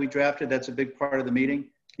letter that we drafted. That's a big part of the meeting.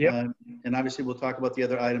 Yep. And obviously we'll talk about the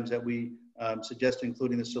other items that we suggest,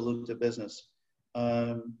 including the salute to business.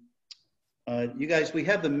 You guys, we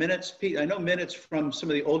have the minutes. Pete, I know minutes from some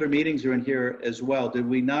of the older meetings are in here as well. Did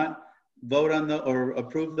we not vote on or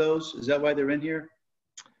approve those? Is that why they're in here?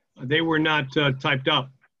 They were not typed up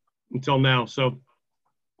until now. So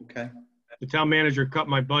okay. The town manager cut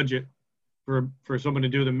my budget for someone to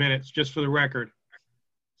do the minutes, just for the record.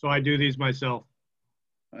 So I do these myself.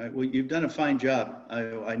 All right, well, you've done a fine job.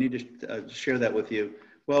 I need to share that with you.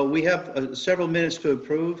 Well, we have several minutes to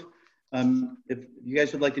approve. If you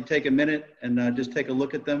guys would like to take a minute and just take a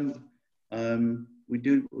look at them,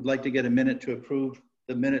 would like to get a minute to approve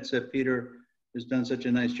the minutes that Peter has done such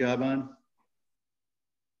a nice job on.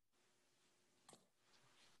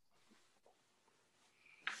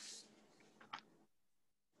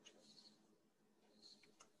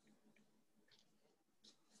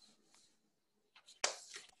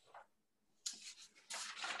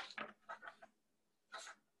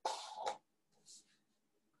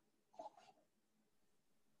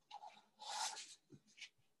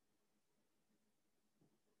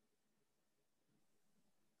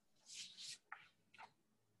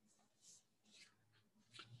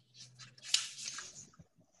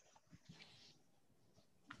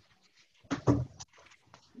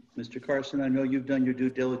 Mr. Carson, I know you've done your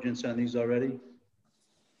due diligence on these already.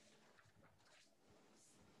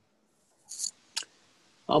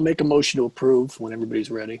 I'll make a motion to approve when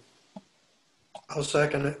everybody's ready. I'll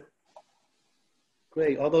second it.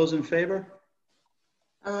 Great. All those in favor?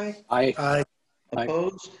 Aye. Aye. Aye.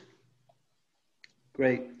 Opposed?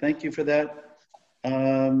 Great. Thank you for that.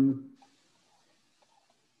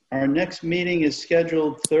 Our next meeting is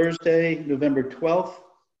scheduled Thursday, November 12th.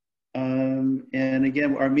 And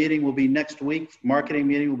again, our meeting will be next week. Marketing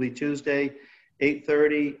meeting will be Tuesday,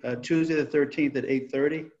 8:30, Tuesday the 13th at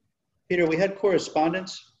 8:30. Peter, we had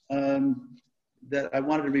correspondence that I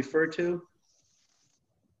wanted to refer to.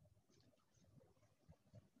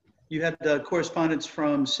 You had correspondence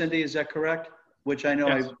from Cindy, is that correct? Which I know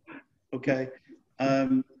Yes. Okay.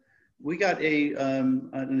 We got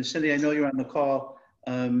and Cindy, I know you're on the call.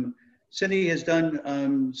 Cindy has done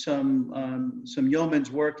some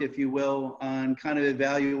yeoman's work, if you will, on kind of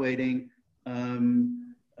evaluating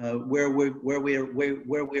where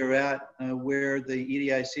we're at, where the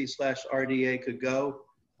EDIC/RDA could go.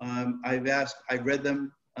 I've read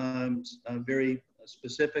them very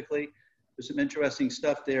specifically. There's some interesting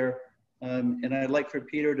stuff there, and I'd like for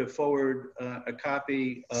Peter to forward a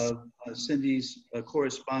copy of Cindy's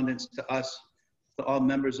correspondence to us, to all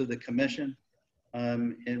members of the commission.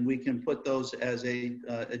 And we can put those as a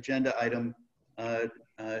agenda item,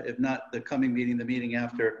 if not the coming meeting, the meeting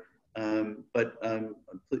after. But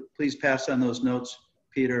please pass on those notes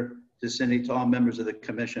Peter, to Cindy, to all members of the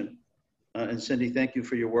commission. And Cindy, thank you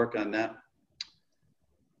for your work on that.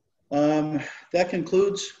 That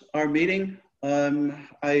concludes our meeting.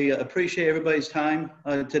 I appreciate everybody's time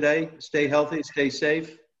today. Stay healthy, stay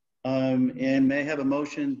safe, and may I have a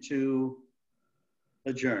motion to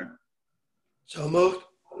adjourn. So moved.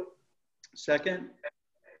 Second?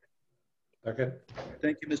 Second.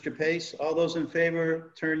 Thank you, Mr. Pace. All those in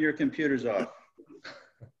favor, turn your computers off.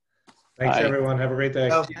 Thanks, everyone. Have a great day.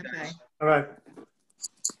 Well, Bye-bye. all right.